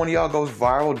another one of y'all goes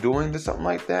viral doing something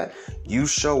like that, you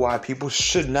show why people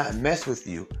should not mess with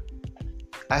you.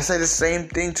 I say the same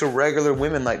thing to regular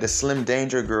women, like the Slim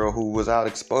Danger girl who was out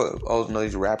exposed. Oh, no,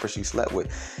 these rappers she slept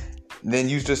with. Then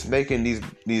you just making these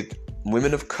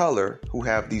women of color who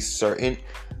have these certain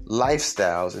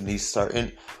lifestyles and these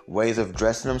certain ways of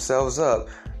dressing themselves up.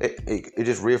 It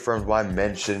just reaffirms why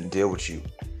men shouldn't deal with you.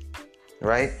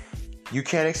 Right? You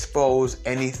can't expose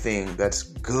anything that's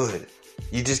good.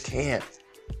 You just can't.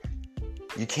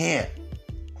 You can't.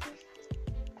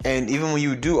 And even when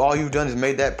you do, all you've done is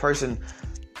made that person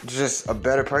just a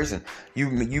better person. You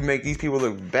make these people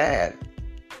look bad.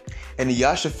 And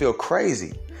y'all should feel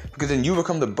crazy, because then you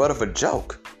become the butt of a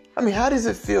joke. I mean, how does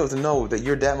it feel to know that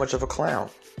you're that much of a clown?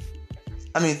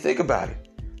 I mean, think about it,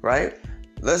 right?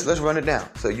 Let's run it down.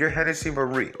 So you're Hennessy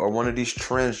Marie or one of these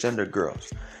transgender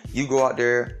girls. You go out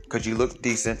there because you look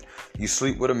decent. You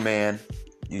sleep with a man.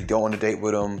 You go on a date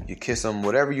with him. You kiss him.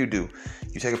 Whatever you do.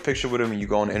 You take a picture with him and you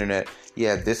go on the internet.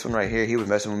 Yeah, this one right here, he was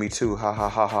messing with me too. Ha, ha,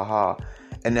 ha, ha, ha.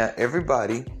 And now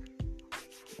everybody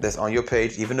that's on your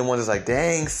page, even the ones that's like,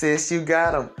 dang, sis, you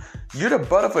got him. You're the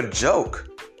butt of a joke.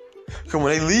 Cause when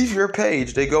they leave your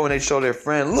page, they go and they show their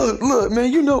friend, look,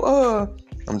 man, you know,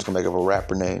 I'm just gonna make up a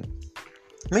rapper name.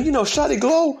 Man, you know Shotty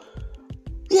Glow?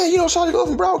 Yeah, you know Shotty Glow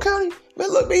from Broward County? Man,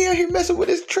 look, man, out here messing with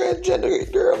this transgender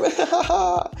girl, man.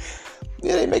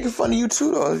 Yeah, they making fun of you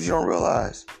too, though, if you don't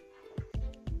realize.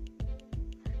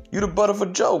 You the butt of a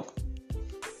joke.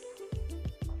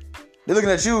 They're looking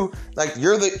at you like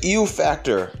you're the ew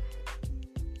factor.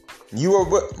 You are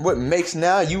what makes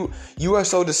now you are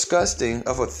so disgusting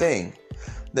of a thing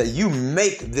that you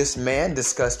make this man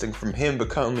disgusting from him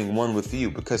becoming one with you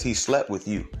because he slept with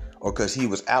you or because he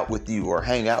was out with you or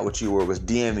hang out with you or was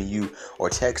DMing you or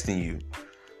texting you.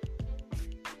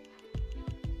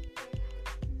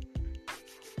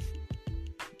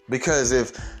 Because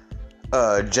if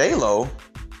J-Lo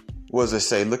was to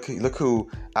say, look who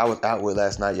I was out with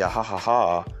last night, yeah, ha ha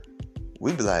ha,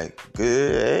 we'd be like,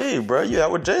 good, hey, bro, you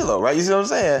out with J-Lo, right? You see what I'm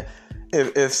saying?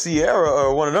 If Sierra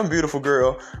or one of them beautiful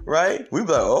girl, right? We'd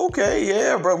be like, okay,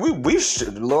 yeah, bro. We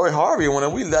should, Lori Harvey or one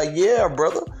of them, we like, yeah,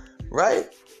 brother, right?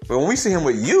 But when we see him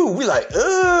with you, we like,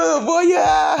 boy,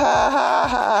 yeah, ha ha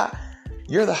ha.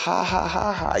 You're the ha ha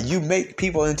ha ha. You make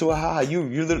people into a ha ha.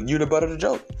 You're the butt of the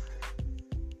joke.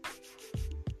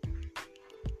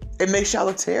 It makes y'all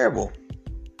look terrible.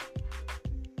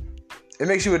 It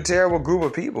makes you a terrible group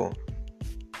of people.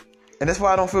 And that's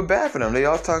why I don't feel bad for them. They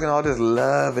all talking all this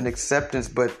love and acceptance,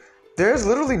 but they're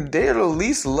the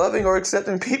least loving or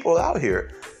accepting people out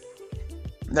here.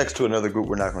 Next to another group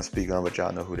we're not going to speak on, but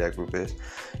y'all know who that group is.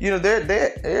 You know, they're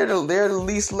the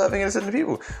least loving and accepting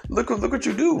people. Look what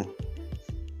you do.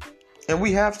 And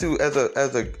we have to, as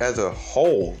a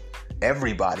whole,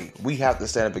 everybody, we have to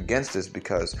stand up against this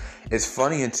because it's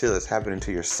funny until it's happening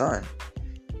to your son.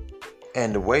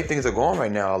 And the way things are going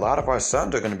right now, a lot of our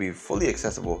sons are going to be fully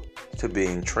accessible to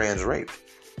being trans raped.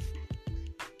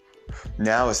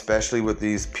 Now, especially with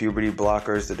these puberty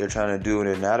blockers that they're trying to do,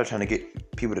 and now they're trying to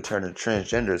get people to turn to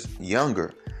transgenders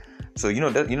younger. So you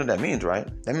know what that means, right?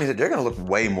 That means that they're going to look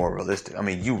way more realistic. I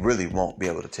mean, you really won't be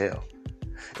able to tell.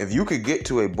 If you could get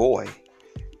to a boy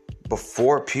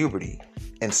before puberty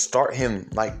and start him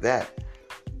like that,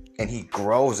 and he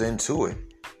grows into it,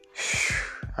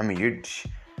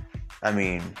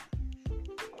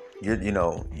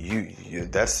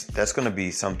 that's going to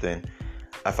be something.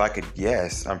 If I could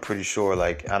guess, I'm pretty sure,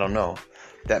 I don't know,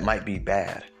 that might be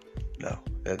bad. No,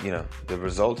 the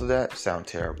results of that sound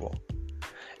terrible.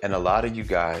 And a lot of you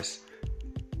guys,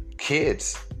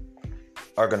 kids,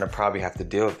 are going to probably have to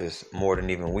deal with this more than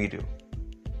even we do.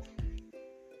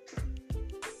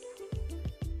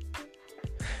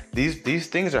 These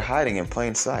things are hiding in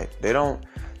plain sight. They don't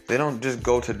just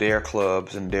go to their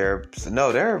clubs and they're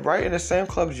right in the same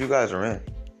clubs you guys are in.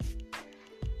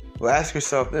 Well, ask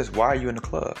yourself this: why are you in the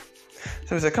club?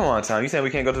 Somebody say, "Come on, Tom, you saying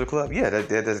we can't go to the club?" Yeah,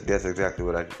 that's exactly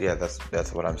what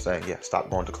that's what I'm saying. Yeah, stop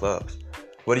going to clubs.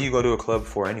 What do you go to a club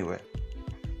for anyway?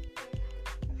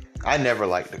 I never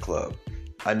liked the club.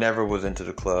 I never was into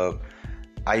the club.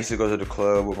 I used to go to the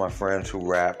club with my friends who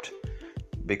rapped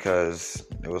because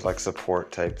it was like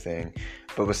support type thing.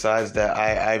 But besides that,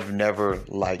 I've never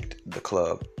liked the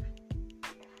club.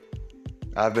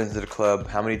 I've been to the club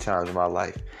how many times in my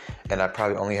life? And I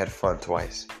probably only had fun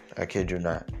twice. I kid you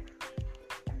not.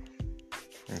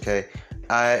 Okay?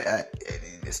 I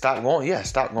stop going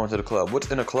to the club.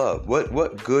 What's in a club?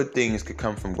 What good things could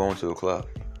come from going to a club?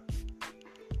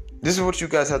 This is what you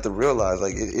guys have to realize.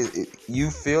 You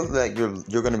feel that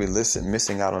you're going to be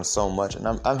missing out on so much, and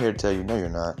I'm here to tell you, no, you're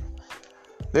not.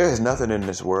 There is nothing in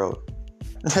this world.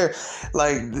 You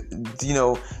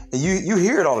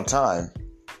hear it all the time.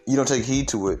 You don't take heed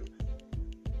to it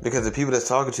because the people that's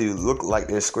talking to you look like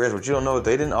they're squares, but you don't know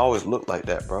they didn't always look like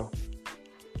that, bro.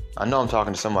 I know I'm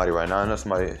talking to somebody right now. I know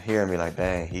somebody hearing me like,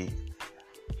 dang, he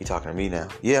talking to me now.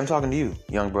 Yeah, I'm talking to you,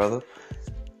 young brother.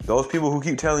 Those people who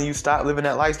keep telling you stop living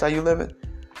that lifestyle you living,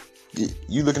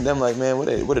 you look at them like, man, what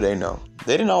do they know?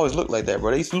 They didn't always look like that,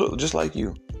 bro. They used to look just like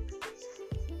you.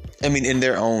 I mean, in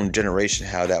their own generation,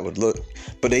 how that would look.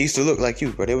 But they used to look like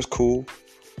you, bro. They was cool,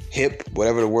 hip,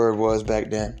 whatever the word was back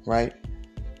then, right?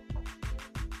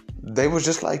 They was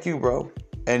just like you, bro.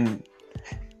 And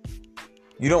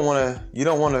you don't want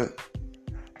to,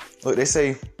 look, they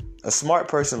say a smart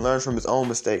person learns from his own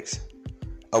mistakes.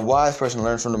 A wise person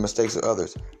learns from the mistakes of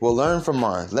others. Well, learn from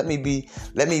mine. Let me be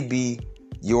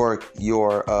your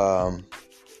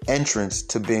entrance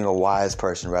to being a wise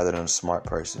person rather than a smart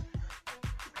person.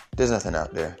 There's nothing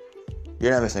out there.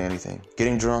 You're not missing anything.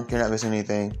 Getting drunk, you're not missing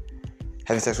anything.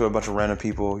 Having sex with a bunch of random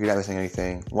people, you're not missing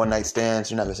anything. One night stands,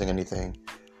 you're not missing anything.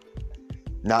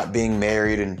 Not being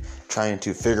married and trying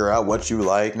to figure out what you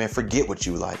like, man, forget what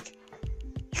you like.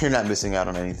 You're not missing out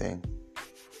on anything.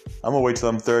 I'm gonna wait till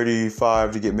I'm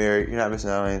 35 to get married. You're not missing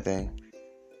out on anything.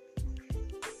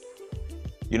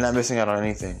 You're not missing out on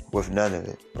anything with none of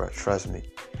it, bro. Trust me.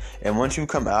 And once you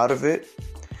come out of it,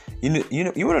 you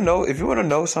want to know, if you want to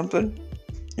know something,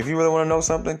 if you really want to know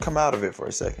something, come out of it for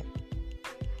a second.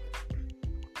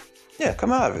 Yeah,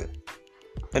 come out of it.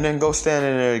 And then go stand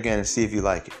in there again and see if you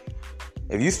like it.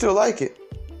 If you still like it,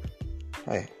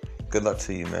 hey, good luck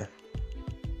to you, man.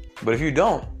 But if you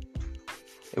don't,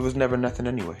 it was never nothing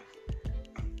anyway.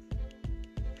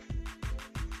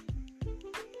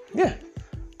 Yeah,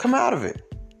 come out of it.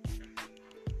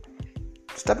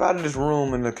 Step out of this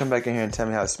room and then come back in here and tell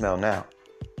me how it smells now.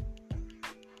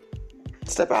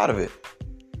 Step out of it.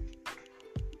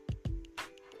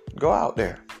 Go out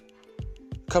there.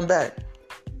 Come back.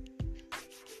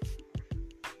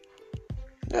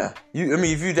 Yeah.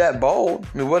 If you're that bold,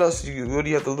 what else do you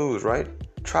have to lose, right?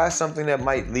 Try something that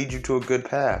might lead you to a good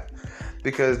path.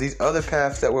 Because these other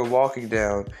paths that we're walking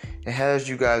down, it has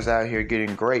you guys out here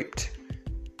getting raped.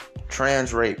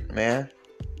 Trans rape, man.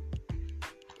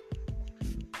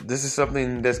 This is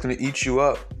something that's going to eat you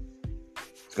up.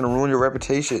 It's going to ruin your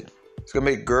reputation. It's going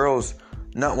to make girls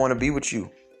not want to be with you.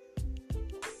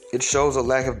 It shows a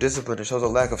lack of discipline. It shows a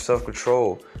lack of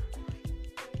self-control.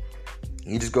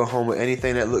 You just go home with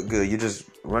anything that look good. You just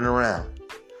run around.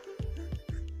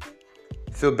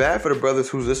 Feel bad for the brothers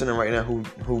who's listening right now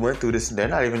who went through this. They're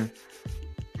not even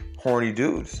horny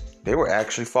dudes. They were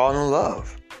actually falling in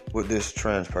love with this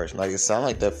trans person. Like, it sounded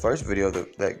like that first video,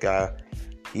 that guy,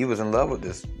 he was in love with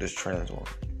this trans woman.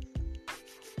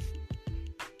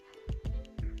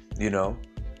 You know?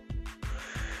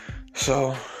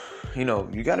 So, you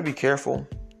got to be careful.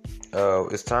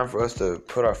 It's time for us to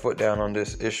put our foot down on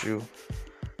this issue.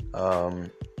 For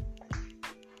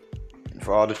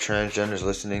all the transgenders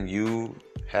listening, you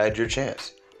had your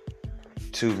chance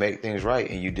to make things right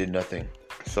and you did nothing.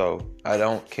 So I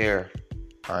don't care,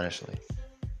 honestly.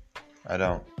 I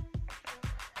don't.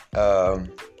 I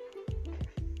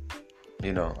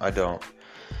don't.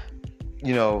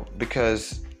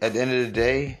 Because at the end of the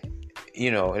day,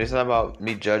 and it's not about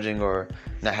me judging or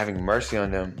not having mercy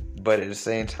on them, but at the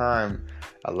same time,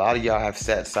 a lot of y'all have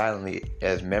sat silently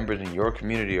as members in your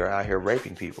community are out here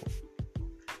raping people.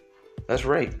 That's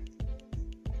rape.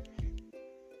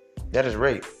 That is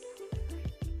rape.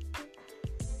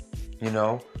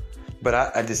 But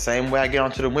I the same way I get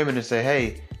onto the women and say,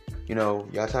 hey, y'all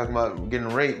talking about getting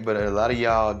raped, but a lot of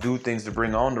y'all do things to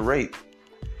bring on the rape.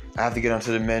 I have to get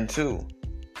onto the men too.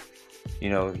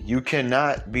 You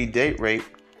cannot be date raped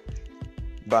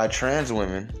by trans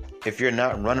women if you're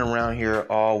not running around here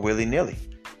all willy-nilly.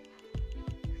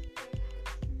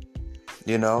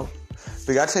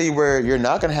 But I tell you where you're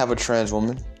not going to have a trans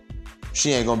woman.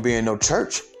 She ain't going to be in no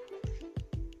church.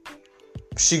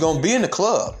 She going to be in the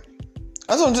club.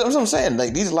 That's what I'm saying.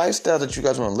 Like, these lifestyles that you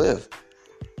guys want to live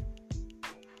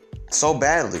so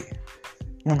badly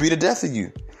will be the death of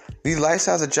you. These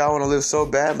lifestyles that y'all want to live so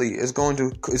badly is going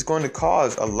to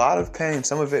cause a lot of pain.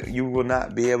 Some of it you will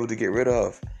not be able to get rid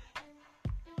of.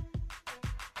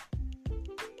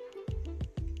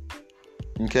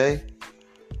 Okay?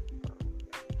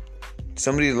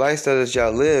 Some of these lifestyles that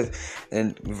y'all live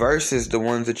and versus the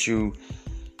ones that you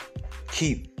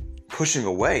keep pushing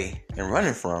away and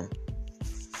running from.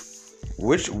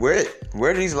 Where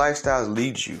do these lifestyles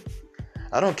lead you?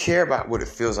 I don't care about what it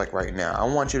feels like right now. I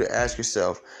want you to ask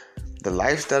yourself, the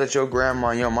lifestyle that your grandma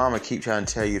and your mama keep trying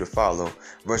to tell you to follow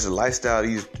versus the lifestyle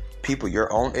these people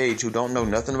your own age who don't know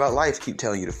nothing about life keep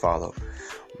telling you to follow.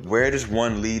 Where does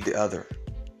one lead the other?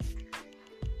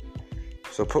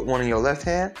 So put one in your left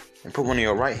hand and put one in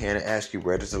your right hand and ask you,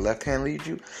 where does the left hand lead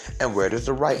you and where does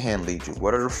the right hand lead you?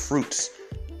 What are the fruits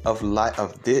of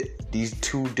these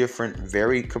two different,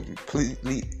 very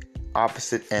completely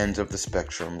opposite ends of the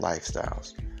spectrum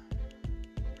lifestyles?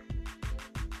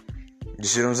 You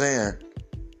see what I'm saying?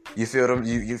 You feel them?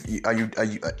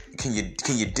 Can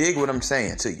you dig what I'm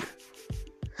saying to you?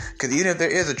 Because even if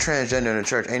there is a transgender in the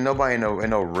church, ain't nobody in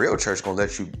no real church gonna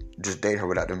let you just date her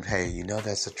without them. Hey,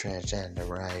 that's a transgender,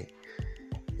 right,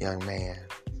 young man?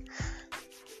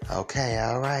 Okay,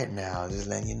 all right, now just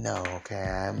letting you know. Okay,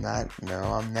 I'm not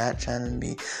trying to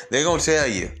be. They're gonna tell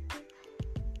you.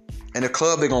 In the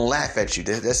club, they're gonna laugh at you.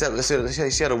 That's how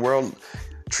the world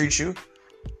treats you.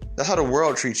 That's how the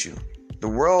world treats you. The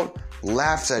world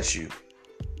laughs at you.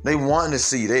 They want to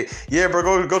see.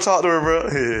 Bro, go talk to her, bro.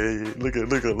 Hey, look at her.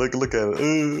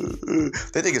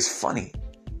 They think it's funny.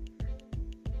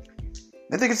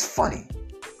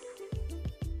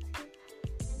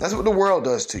 That's what the world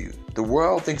does to you. The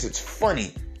world thinks it's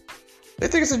funny. They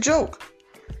think it's a joke.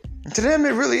 To them,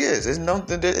 it really is. There's no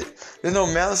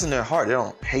malice in their heart. They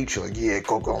don't hate you. Like, yeah,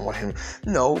 go on with him.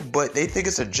 No, but they think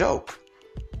it's a joke.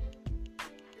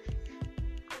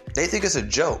 They think it's a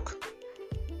joke.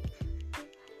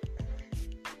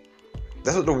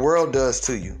 That's what the world does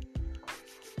to you.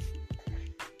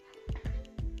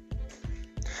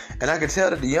 And I could tell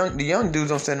that the young dudes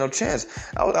don't stand no chance.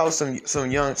 I was the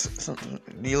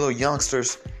little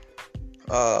youngsters.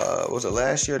 Was it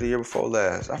last year or the year before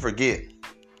last? I forget.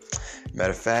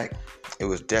 Matter of fact, it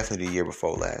was definitely the year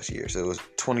before last year. So it was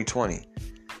 2020,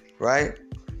 right?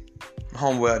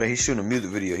 Homeboy out there, he's shooting a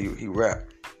music video. He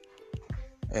rapped,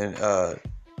 and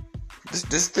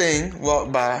this thing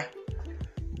walked by,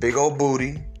 big old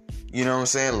booty. You know what I'm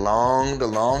saying? The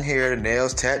long hair, the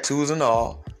nails, tattoos, and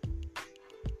all.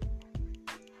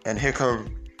 And here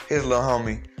come his little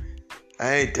homie.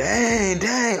 Hey,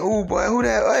 dang. Ooh, boy, who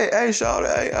that? Hey, shawty.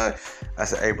 Hey. I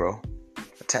said, hey, bro. I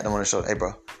tapped him on the shoulder. Hey,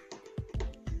 bro.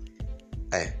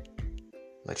 Hey,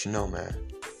 let you know, man.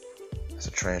 That's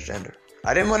a transgender.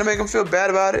 I didn't want to make him feel bad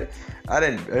about it. I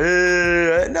didn't.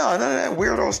 No, none of that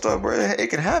weirdo stuff, bro. It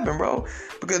can happen, bro.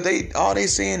 Because all they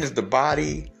seeing is the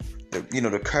body,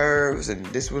 the curves, and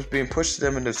this was being pushed to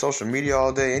them into social media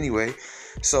all day anyway.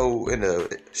 So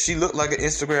she looked like an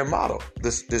Instagram model,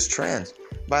 this trans.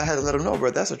 But I had to let them know,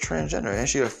 bro, that's a transgender. And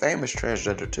she's a famous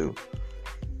transgender too.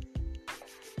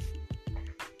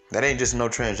 That ain't just no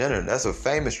transgender. That's a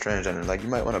famous transgender. Like, you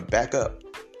might want to back up.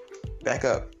 Back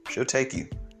up. She'll take you.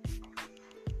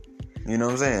 You know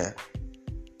what I'm saying?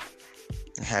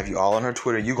 Have you all on her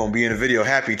Twitter. You gonna be in the video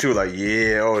happy too. Like,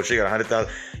 yeah, oh, she got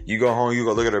 100,000. You go home, you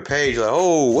go look at her page. Like,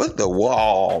 oh, what the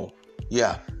wall?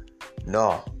 Yeah.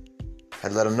 No. I had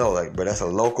to let them know, like, but that's a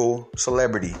local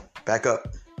celebrity. Back up.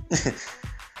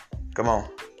 Come on.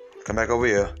 Come back over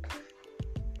here.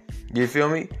 You feel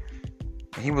me?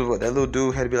 He was what? That little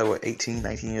dude had to be like, what, 18,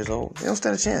 19 years old? They don't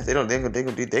stand a chance. They're gonna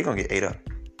get ate up.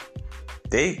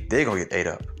 They're gonna get ate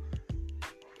up.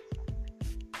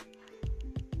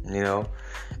 You know?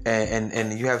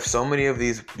 And you have so many of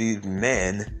these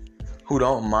men who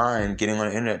don't mind getting on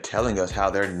the internet telling us how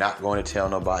they're not going to tell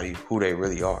nobody who they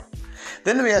really are.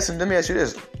 Then let me ask you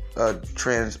this,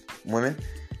 trans women.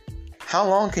 How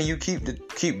long can you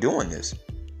keep doing this?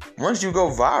 Once you go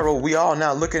viral, we all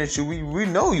now looking at you. We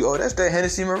know you. Oh, that's that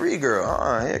Hennessy Marie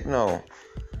girl. Heck no.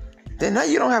 Then now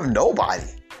you don't have nobody.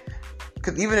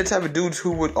 Because even the type of dudes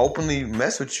who would openly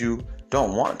mess with you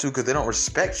don't want to, because they don't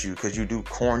respect you because you do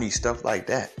corny stuff like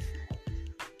that.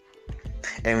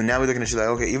 And now we're looking at you like,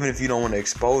 okay, even if you don't want to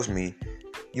expose me,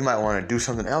 you might want to do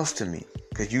something else to me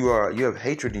because you have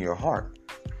hatred in your heart.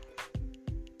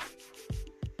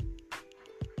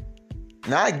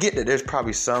 Now I get that there's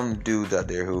probably some dudes out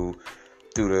there who,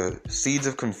 through the seeds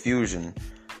of confusion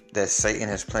that Satan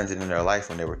has planted in their life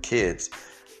when they were kids,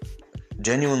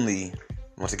 genuinely,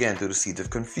 once again, through the seeds of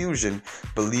confusion,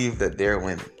 believe that they're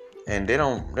women. And they're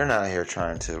not out here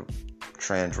trying to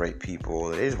trans rape people.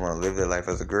 They just want to live their life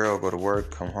as a girl, go to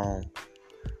work, come home.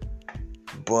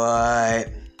 But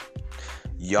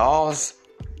y'all's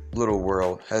little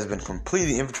world has been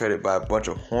completely infiltrated by a bunch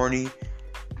of horny,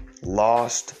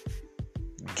 lost,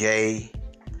 gay,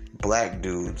 black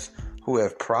dudes who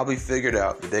have probably figured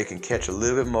out that they can catch a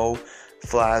little bit more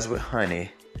flies with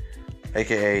honey.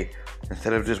 AKA,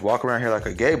 instead of just walk around here like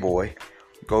a gay boy,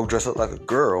 go dress up like a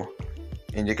girl,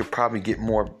 and you could probably get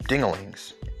more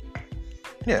dinglings.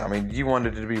 Yeah, I mean, you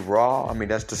wanted it to be raw. I mean,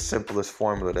 that's the simplest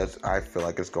formula that I feel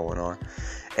like is going on.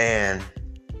 And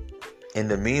in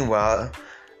the meanwhile,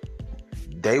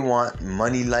 they want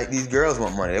money like these girls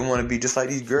want money. They want to be just like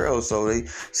these girls. So they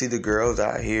see the girls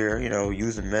out here,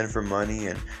 using men for money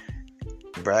and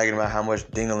bragging about how much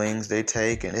dinglings they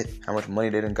take and how much money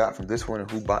they done got from this one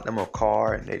and who bought them a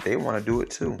car. And they want to do it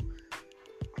too.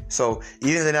 So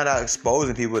even if they're not out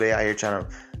exposing people, they out here trying to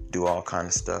do all kind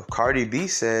of stuff. Cardi B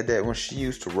said that when she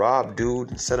used to rob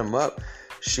dudes and set them up,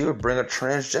 she would bring a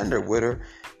transgender with her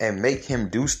and make him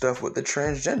do stuff with the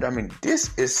transgender. I mean,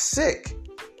 this is sick.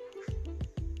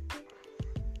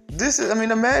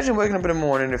 Imagine waking up in the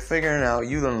morning and figuring out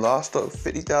you done lost a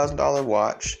 $50,000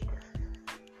 watch,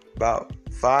 about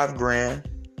 $5,000,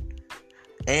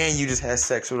 and you just had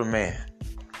sex with a man.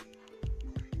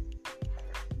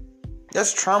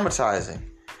 That's traumatizing.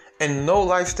 And no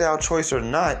lifestyle choice or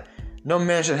not, no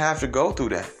man should have to go through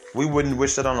that. We wouldn't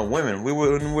wish that on a woman. We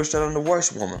wouldn't wish that on the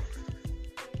worst woman.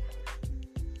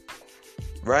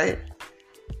 Right?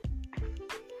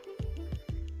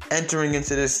 Entering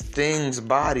into this thing's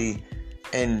body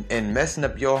and messing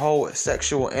up your whole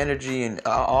sexual energy and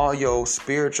all your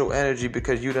spiritual energy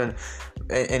because you done.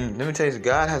 And let me tell you,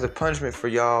 God has a punishment for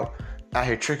y'all out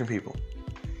here tricking people.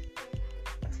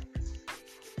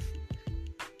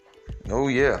 Oh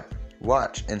yeah.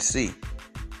 Watch and see.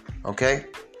 Okay?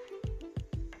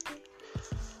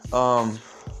 And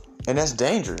that's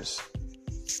dangerous.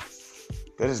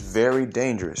 That is very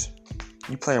dangerous.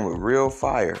 You playing with real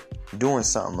fire, doing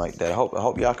something like that. I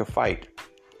hope y'all can fight.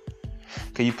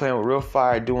 Cause you playing with real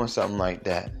fire, doing something like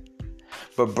that.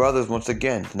 But brothers, once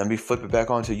again, let me flip it back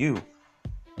onto you.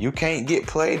 You can't get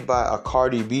played by a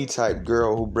Cardi B type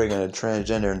girl who bringing a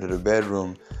transgender into the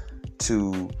bedroom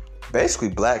to basically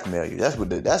blackmail you. That's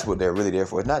what they're really there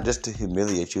for. It's not just to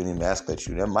humiliate you and emasculate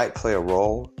you. That might play a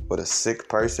role with a sick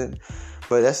person,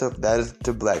 but that is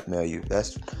to blackmail you.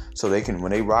 That's so they can,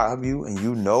 when they rob you and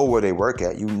you know where they work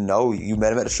at, you know you met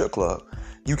them at the strip club,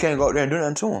 you can't go out there and do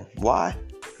nothing to them. Why?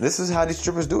 This is how these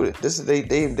strippers do it. This is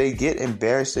they get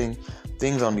embarrassing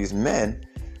things on these men,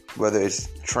 whether it's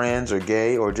trans or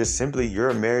gay or just simply you're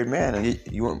a married man and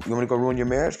you want to go ruin your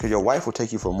marriage because your wife will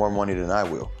take you for more money than I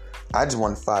will. I just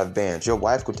want 5 bands. Your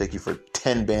wife could take you for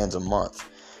 10 bands a month,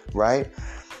 right?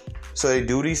 So they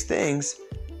do these things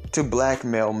to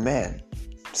blackmail men.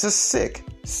 It's a sick,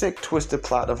 twisted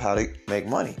plot of how to make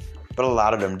money. But a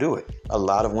lot of them do it. A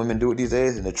lot of women do it these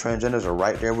days, and the transgenders are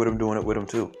right there with them doing it with them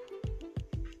too.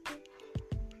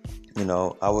 You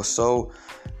know, I was so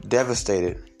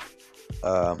devastated.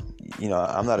 I'm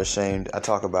not ashamed. I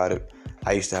talk about it.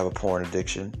 I used to have a porn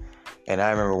addiction. And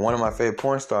I remember one of my favorite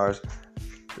porn stars,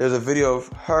 there's a video of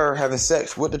her having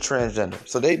sex with the transgender.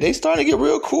 So they starting to get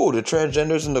real cool, the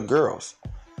transgenders and the girls.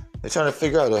 They're trying to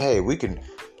figure out that, hey, we can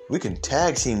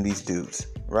tag team these dudes,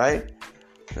 right?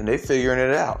 And they figuring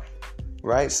it out,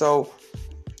 right? So,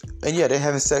 and yeah, they're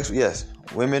having sex. Yes,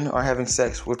 women are having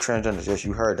sex with transgenders. Yes,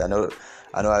 you heard. I know.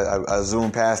 I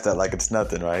zoomed past that like it's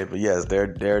nothing, right? But yes,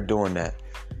 they're doing that.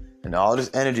 And all this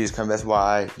energy is coming. That's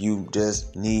why you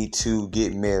just need to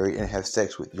get married and have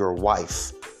sex with your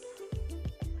wife.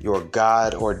 Your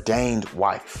God-ordained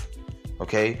wife.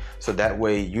 Okay? So that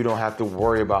way you don't have to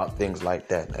worry about things like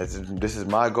that. This is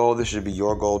my goal. This should be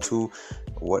your goal too.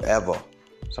 Whatever.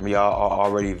 Some of y'all are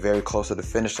already very close to the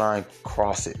finish line.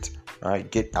 Cross it. All right?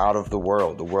 Get out of the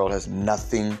world. The world has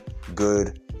nothing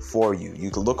good for you. You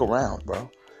can look around, bro.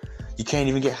 You can't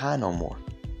even get high no more.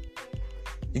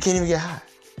 You can't even get high.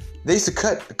 They used to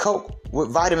cut the coke with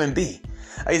vitamin B.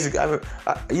 I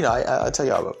tell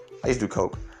y'all, I used to do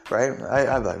coke, right?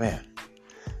 I'd be like, man,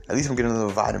 at least I'm getting a little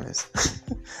vitamins.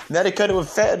 Now they cut it with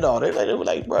fentanyl. They were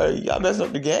like, bro, y'all messing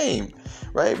up the game,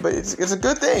 right? But it's a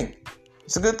good thing.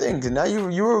 It's a good thing. Because now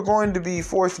you are going to be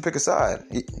forced to pick a side.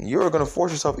 You're going to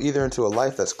force yourself either into a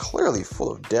life that's clearly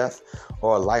full of death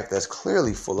or a life that's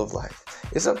clearly full of life.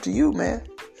 It's up to you, man.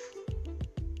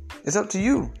 It's up to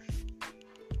you.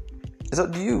 It's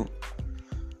up to you.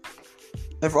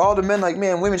 And for all the men like,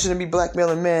 man, women shouldn't be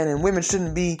blackmailing men and women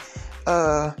shouldn't be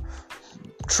hanging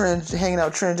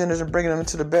out transgenders and bringing them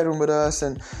into the bedroom with us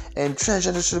and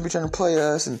transgenders shouldn't be trying to play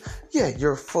us. And yeah,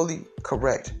 you're fully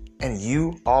correct. And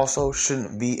you also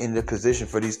shouldn't be in the position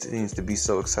for these things to be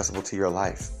so accessible to your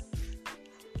life.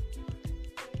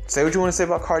 Say what you want to say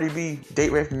about Cardi B,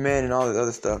 date raping men and all that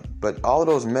other stuff. But all of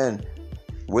those men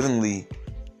willingly,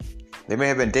 they may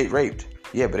have been date raped.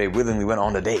 Yeah, but they willingly went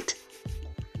on the date.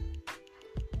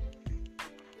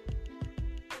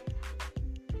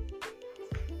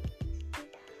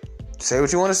 Say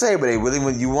what you want to say, but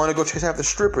when you want to go chase after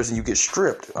strippers and you get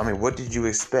stripped. I mean, what did you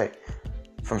expect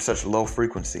from such low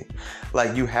frequency?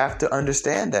 Like, you have to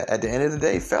understand that at the end of the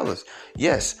day, fellas,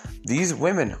 yes, these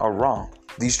women are wrong.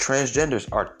 These transgenders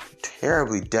are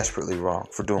terribly, desperately wrong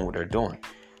for doing what they're doing.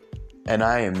 And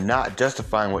I am not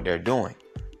justifying what they're doing.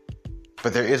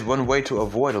 But there is one way to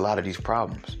avoid a lot of these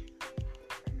problems.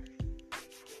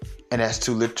 And that's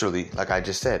to literally, like I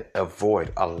just said,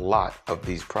 avoid a lot of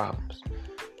these problems.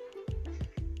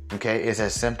 Okay, it's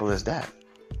as simple as that.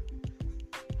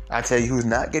 I tell you who's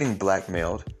not getting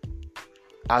blackmailed.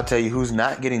 I'll tell you who's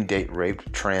not getting date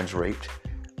raped, trans raped.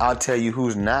 I'll tell you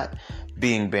who's not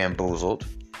being bamboozled.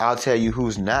 I'll tell you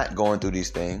who's not going through these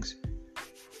things.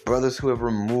 Brothers who have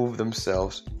removed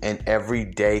themselves, and every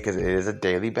day, because it is a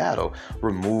daily battle,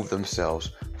 remove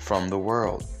themselves from the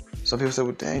world. Some people say,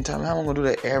 well, dang, Tommy, how am I going to do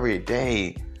that every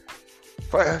day?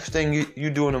 First thing you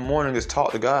do in the morning is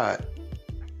talk to God.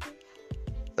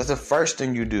 That's the first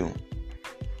thing you do.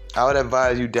 I would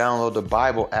advise you download the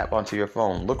Bible app onto your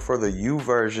phone. Look for the U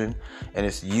version, and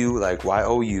it's U like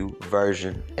Y-O-U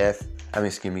version VER.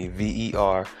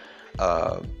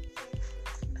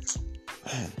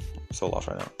 So lost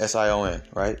right now. SION,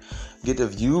 right? Get the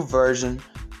U version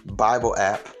Bible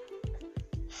app,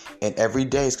 and every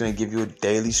day it's going to give you a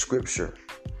daily scripture.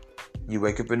 You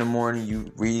wake up in the morning,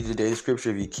 you read the daily scripture.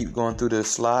 If you keep going through the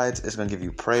slides, it's going to give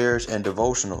you prayers and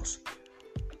devotionals.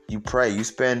 You pray. You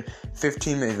spend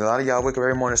 15 minutes. A lot of y'all wake up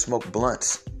every morning and smoke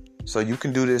blunts. So you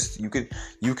can do this. You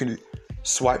can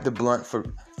swipe the blunt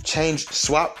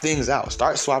swap things out.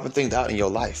 Start swapping things out in your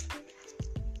life.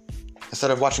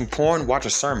 Instead of watching porn, watch a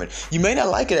sermon. You may not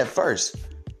like it at first,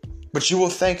 but you will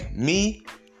thank me.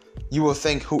 You will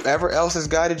thank whoever else has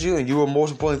guided you, and you will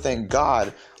most importantly thank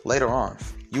God later on.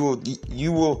 You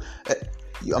will.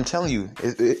 I'm telling you,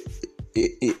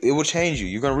 it will change you.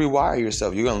 You're going to rewire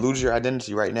yourself. You're going to lose your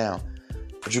identity right now,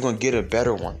 but you're going to get a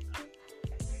better one.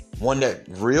 One that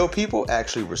real people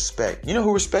actually respect. You know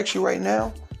who respects you right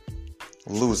now?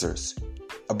 Losers.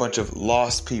 A bunch of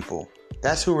lost people.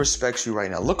 That's who respects you right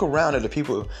now. Look around at the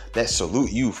people that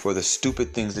salute you for the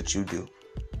stupid things that you do.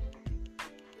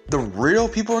 The real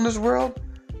people in this world,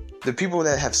 the people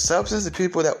that have substance, the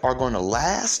people that are going to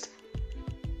last,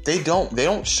 they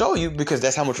don't show you because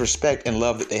that's how much respect and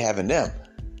love that they have in them.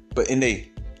 But in the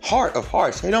heart of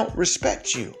hearts, they don't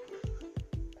respect you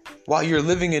while you're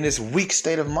living in this weak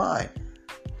state of mind.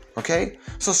 Okay?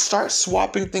 So start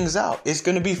swapping things out. It's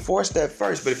going to be forced at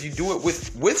first, but if you do it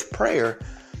with prayer,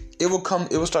 it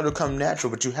will start to come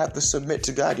natural, but you have to submit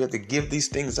to God. You have to give these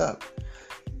things up.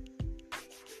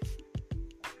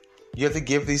 You have to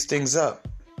give these things up.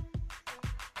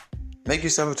 Make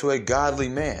yourself into a godly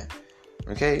man.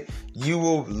 Okay? You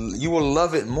will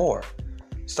love it more.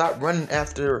 Stop running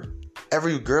after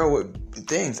every girl with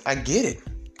things. I get it.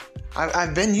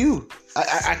 I've been you.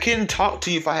 I can't talk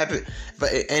to you if I haven't,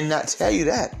 and not tell you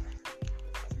that.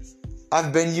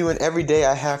 I've been you, and every day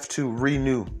I have to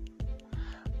renew.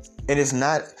 And it's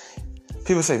not,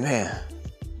 people say, man,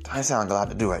 I sound a lot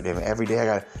to do right there, man. Every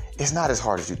day it's not as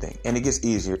hard as you think. And it gets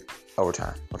easier over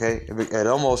time, okay? It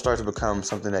almost starts to become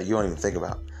something that you don't even think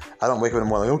about. I don't wake up in the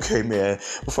morning like, okay, man,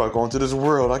 before I go into this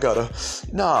world,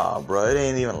 nah, bro, it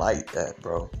ain't even like that,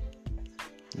 bro.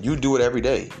 You do it every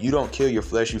day. You don't kill your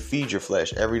flesh, you feed your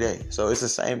flesh every day. So it's the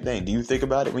same thing. Do you think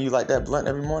about it when you light that blunt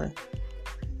every morning?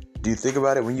 Do you think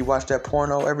about it when you watch that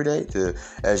porno every day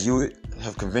as you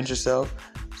have convinced yourself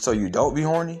so you don't be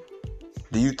horny?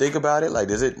 Do you think about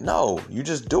it? No, you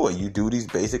just do it. You do these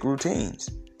basic routines,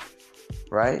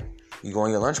 right? You go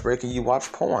on your lunch break and you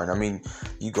watch porn. I mean,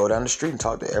 you go down the street and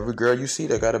talk to every girl you see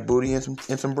that got a booty and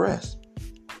some breasts.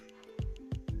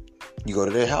 You go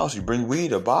to their house, you bring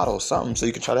weed, a bottle, something, so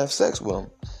you can try to have sex with them.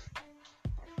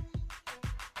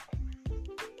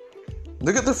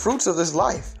 Look at the fruits of this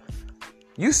life.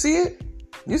 You see it?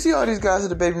 You see all these guys at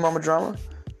the baby mama drama?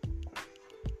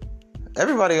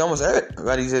 Almost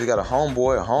everybody says got a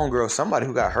homeboy, a homegirl, somebody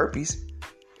who got herpes.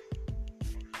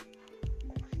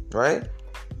 Right?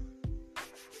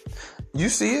 You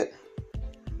see it?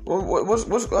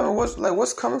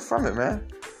 What's coming from it, man?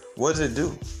 What does it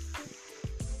do?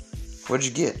 What'd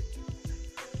you get?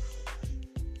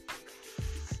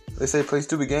 They say play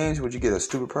stupid games, what'd you get? A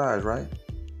stupid prize, right?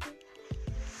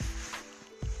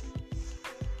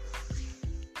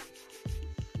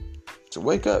 So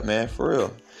wake up, man, for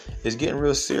real. It's getting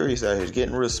real serious out here. It's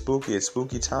getting real spooky. It's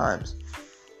spooky times.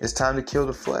 It's time to kill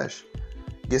the flesh.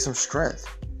 Get some strength.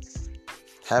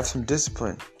 Have some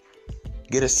discipline.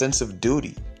 Get a sense of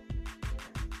duty.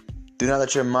 Do not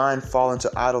let your mind fall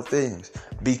into idle things.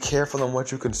 Be careful on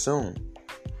what you consume.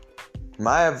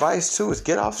 My advice too is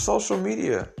get off social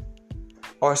media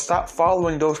or stop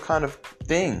following those kind of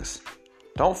things.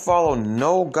 Don't follow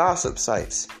no gossip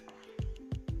sites.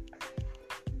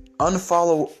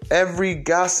 Unfollow every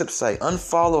gossip site.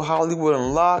 Unfollow Hollywood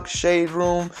Unlocked, Shade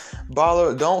Room,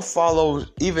 Baller. Don't follow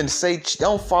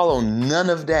don't follow none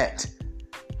of that.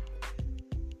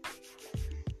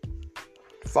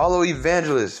 Follow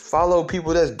evangelists. Follow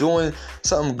people that's doing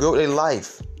something good with their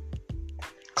life.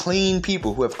 Clean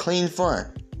people who have clean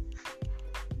fun.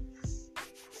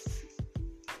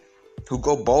 Who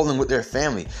go bowling with their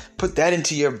family. Put that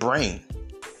into your brain.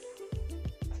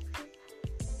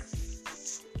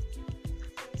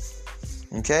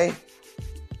 Okay?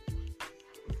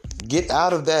 Get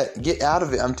out of that. Get out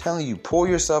of it. I'm telling you, pull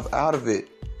yourself out of it.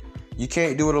 You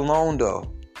can't do it alone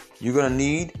though. You're going to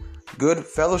need good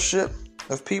fellowship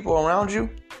of people around you.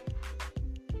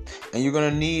 And you're going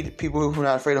to need people who are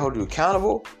not afraid to hold you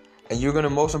accountable. And you're going to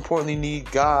most importantly need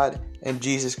God and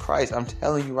Jesus Christ. I'm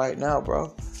telling you right now,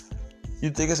 bro. You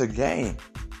think it's a game.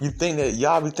 You think that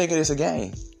y'all be thinking it's a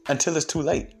game until it's too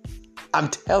late. I'm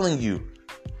telling you.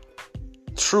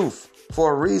 Truth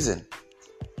for a reason.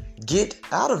 Get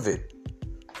out of it.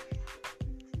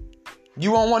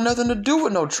 You won't want nothing to do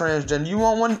with no transgender. You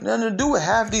won't want nothing to do with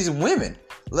half these women,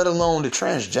 let alone the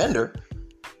transgender.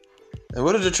 And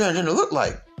what does the transgender look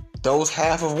like? Those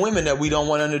half of women that we don't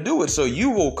want nothing to do with. So you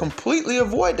will completely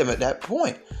avoid them at that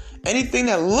point. Anything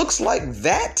that looks like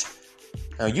that,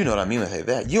 And you know what I mean when I say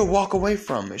that. You'll walk away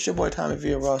from it. It's your boy Tommy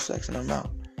V. Raw Sex, and I'm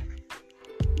out.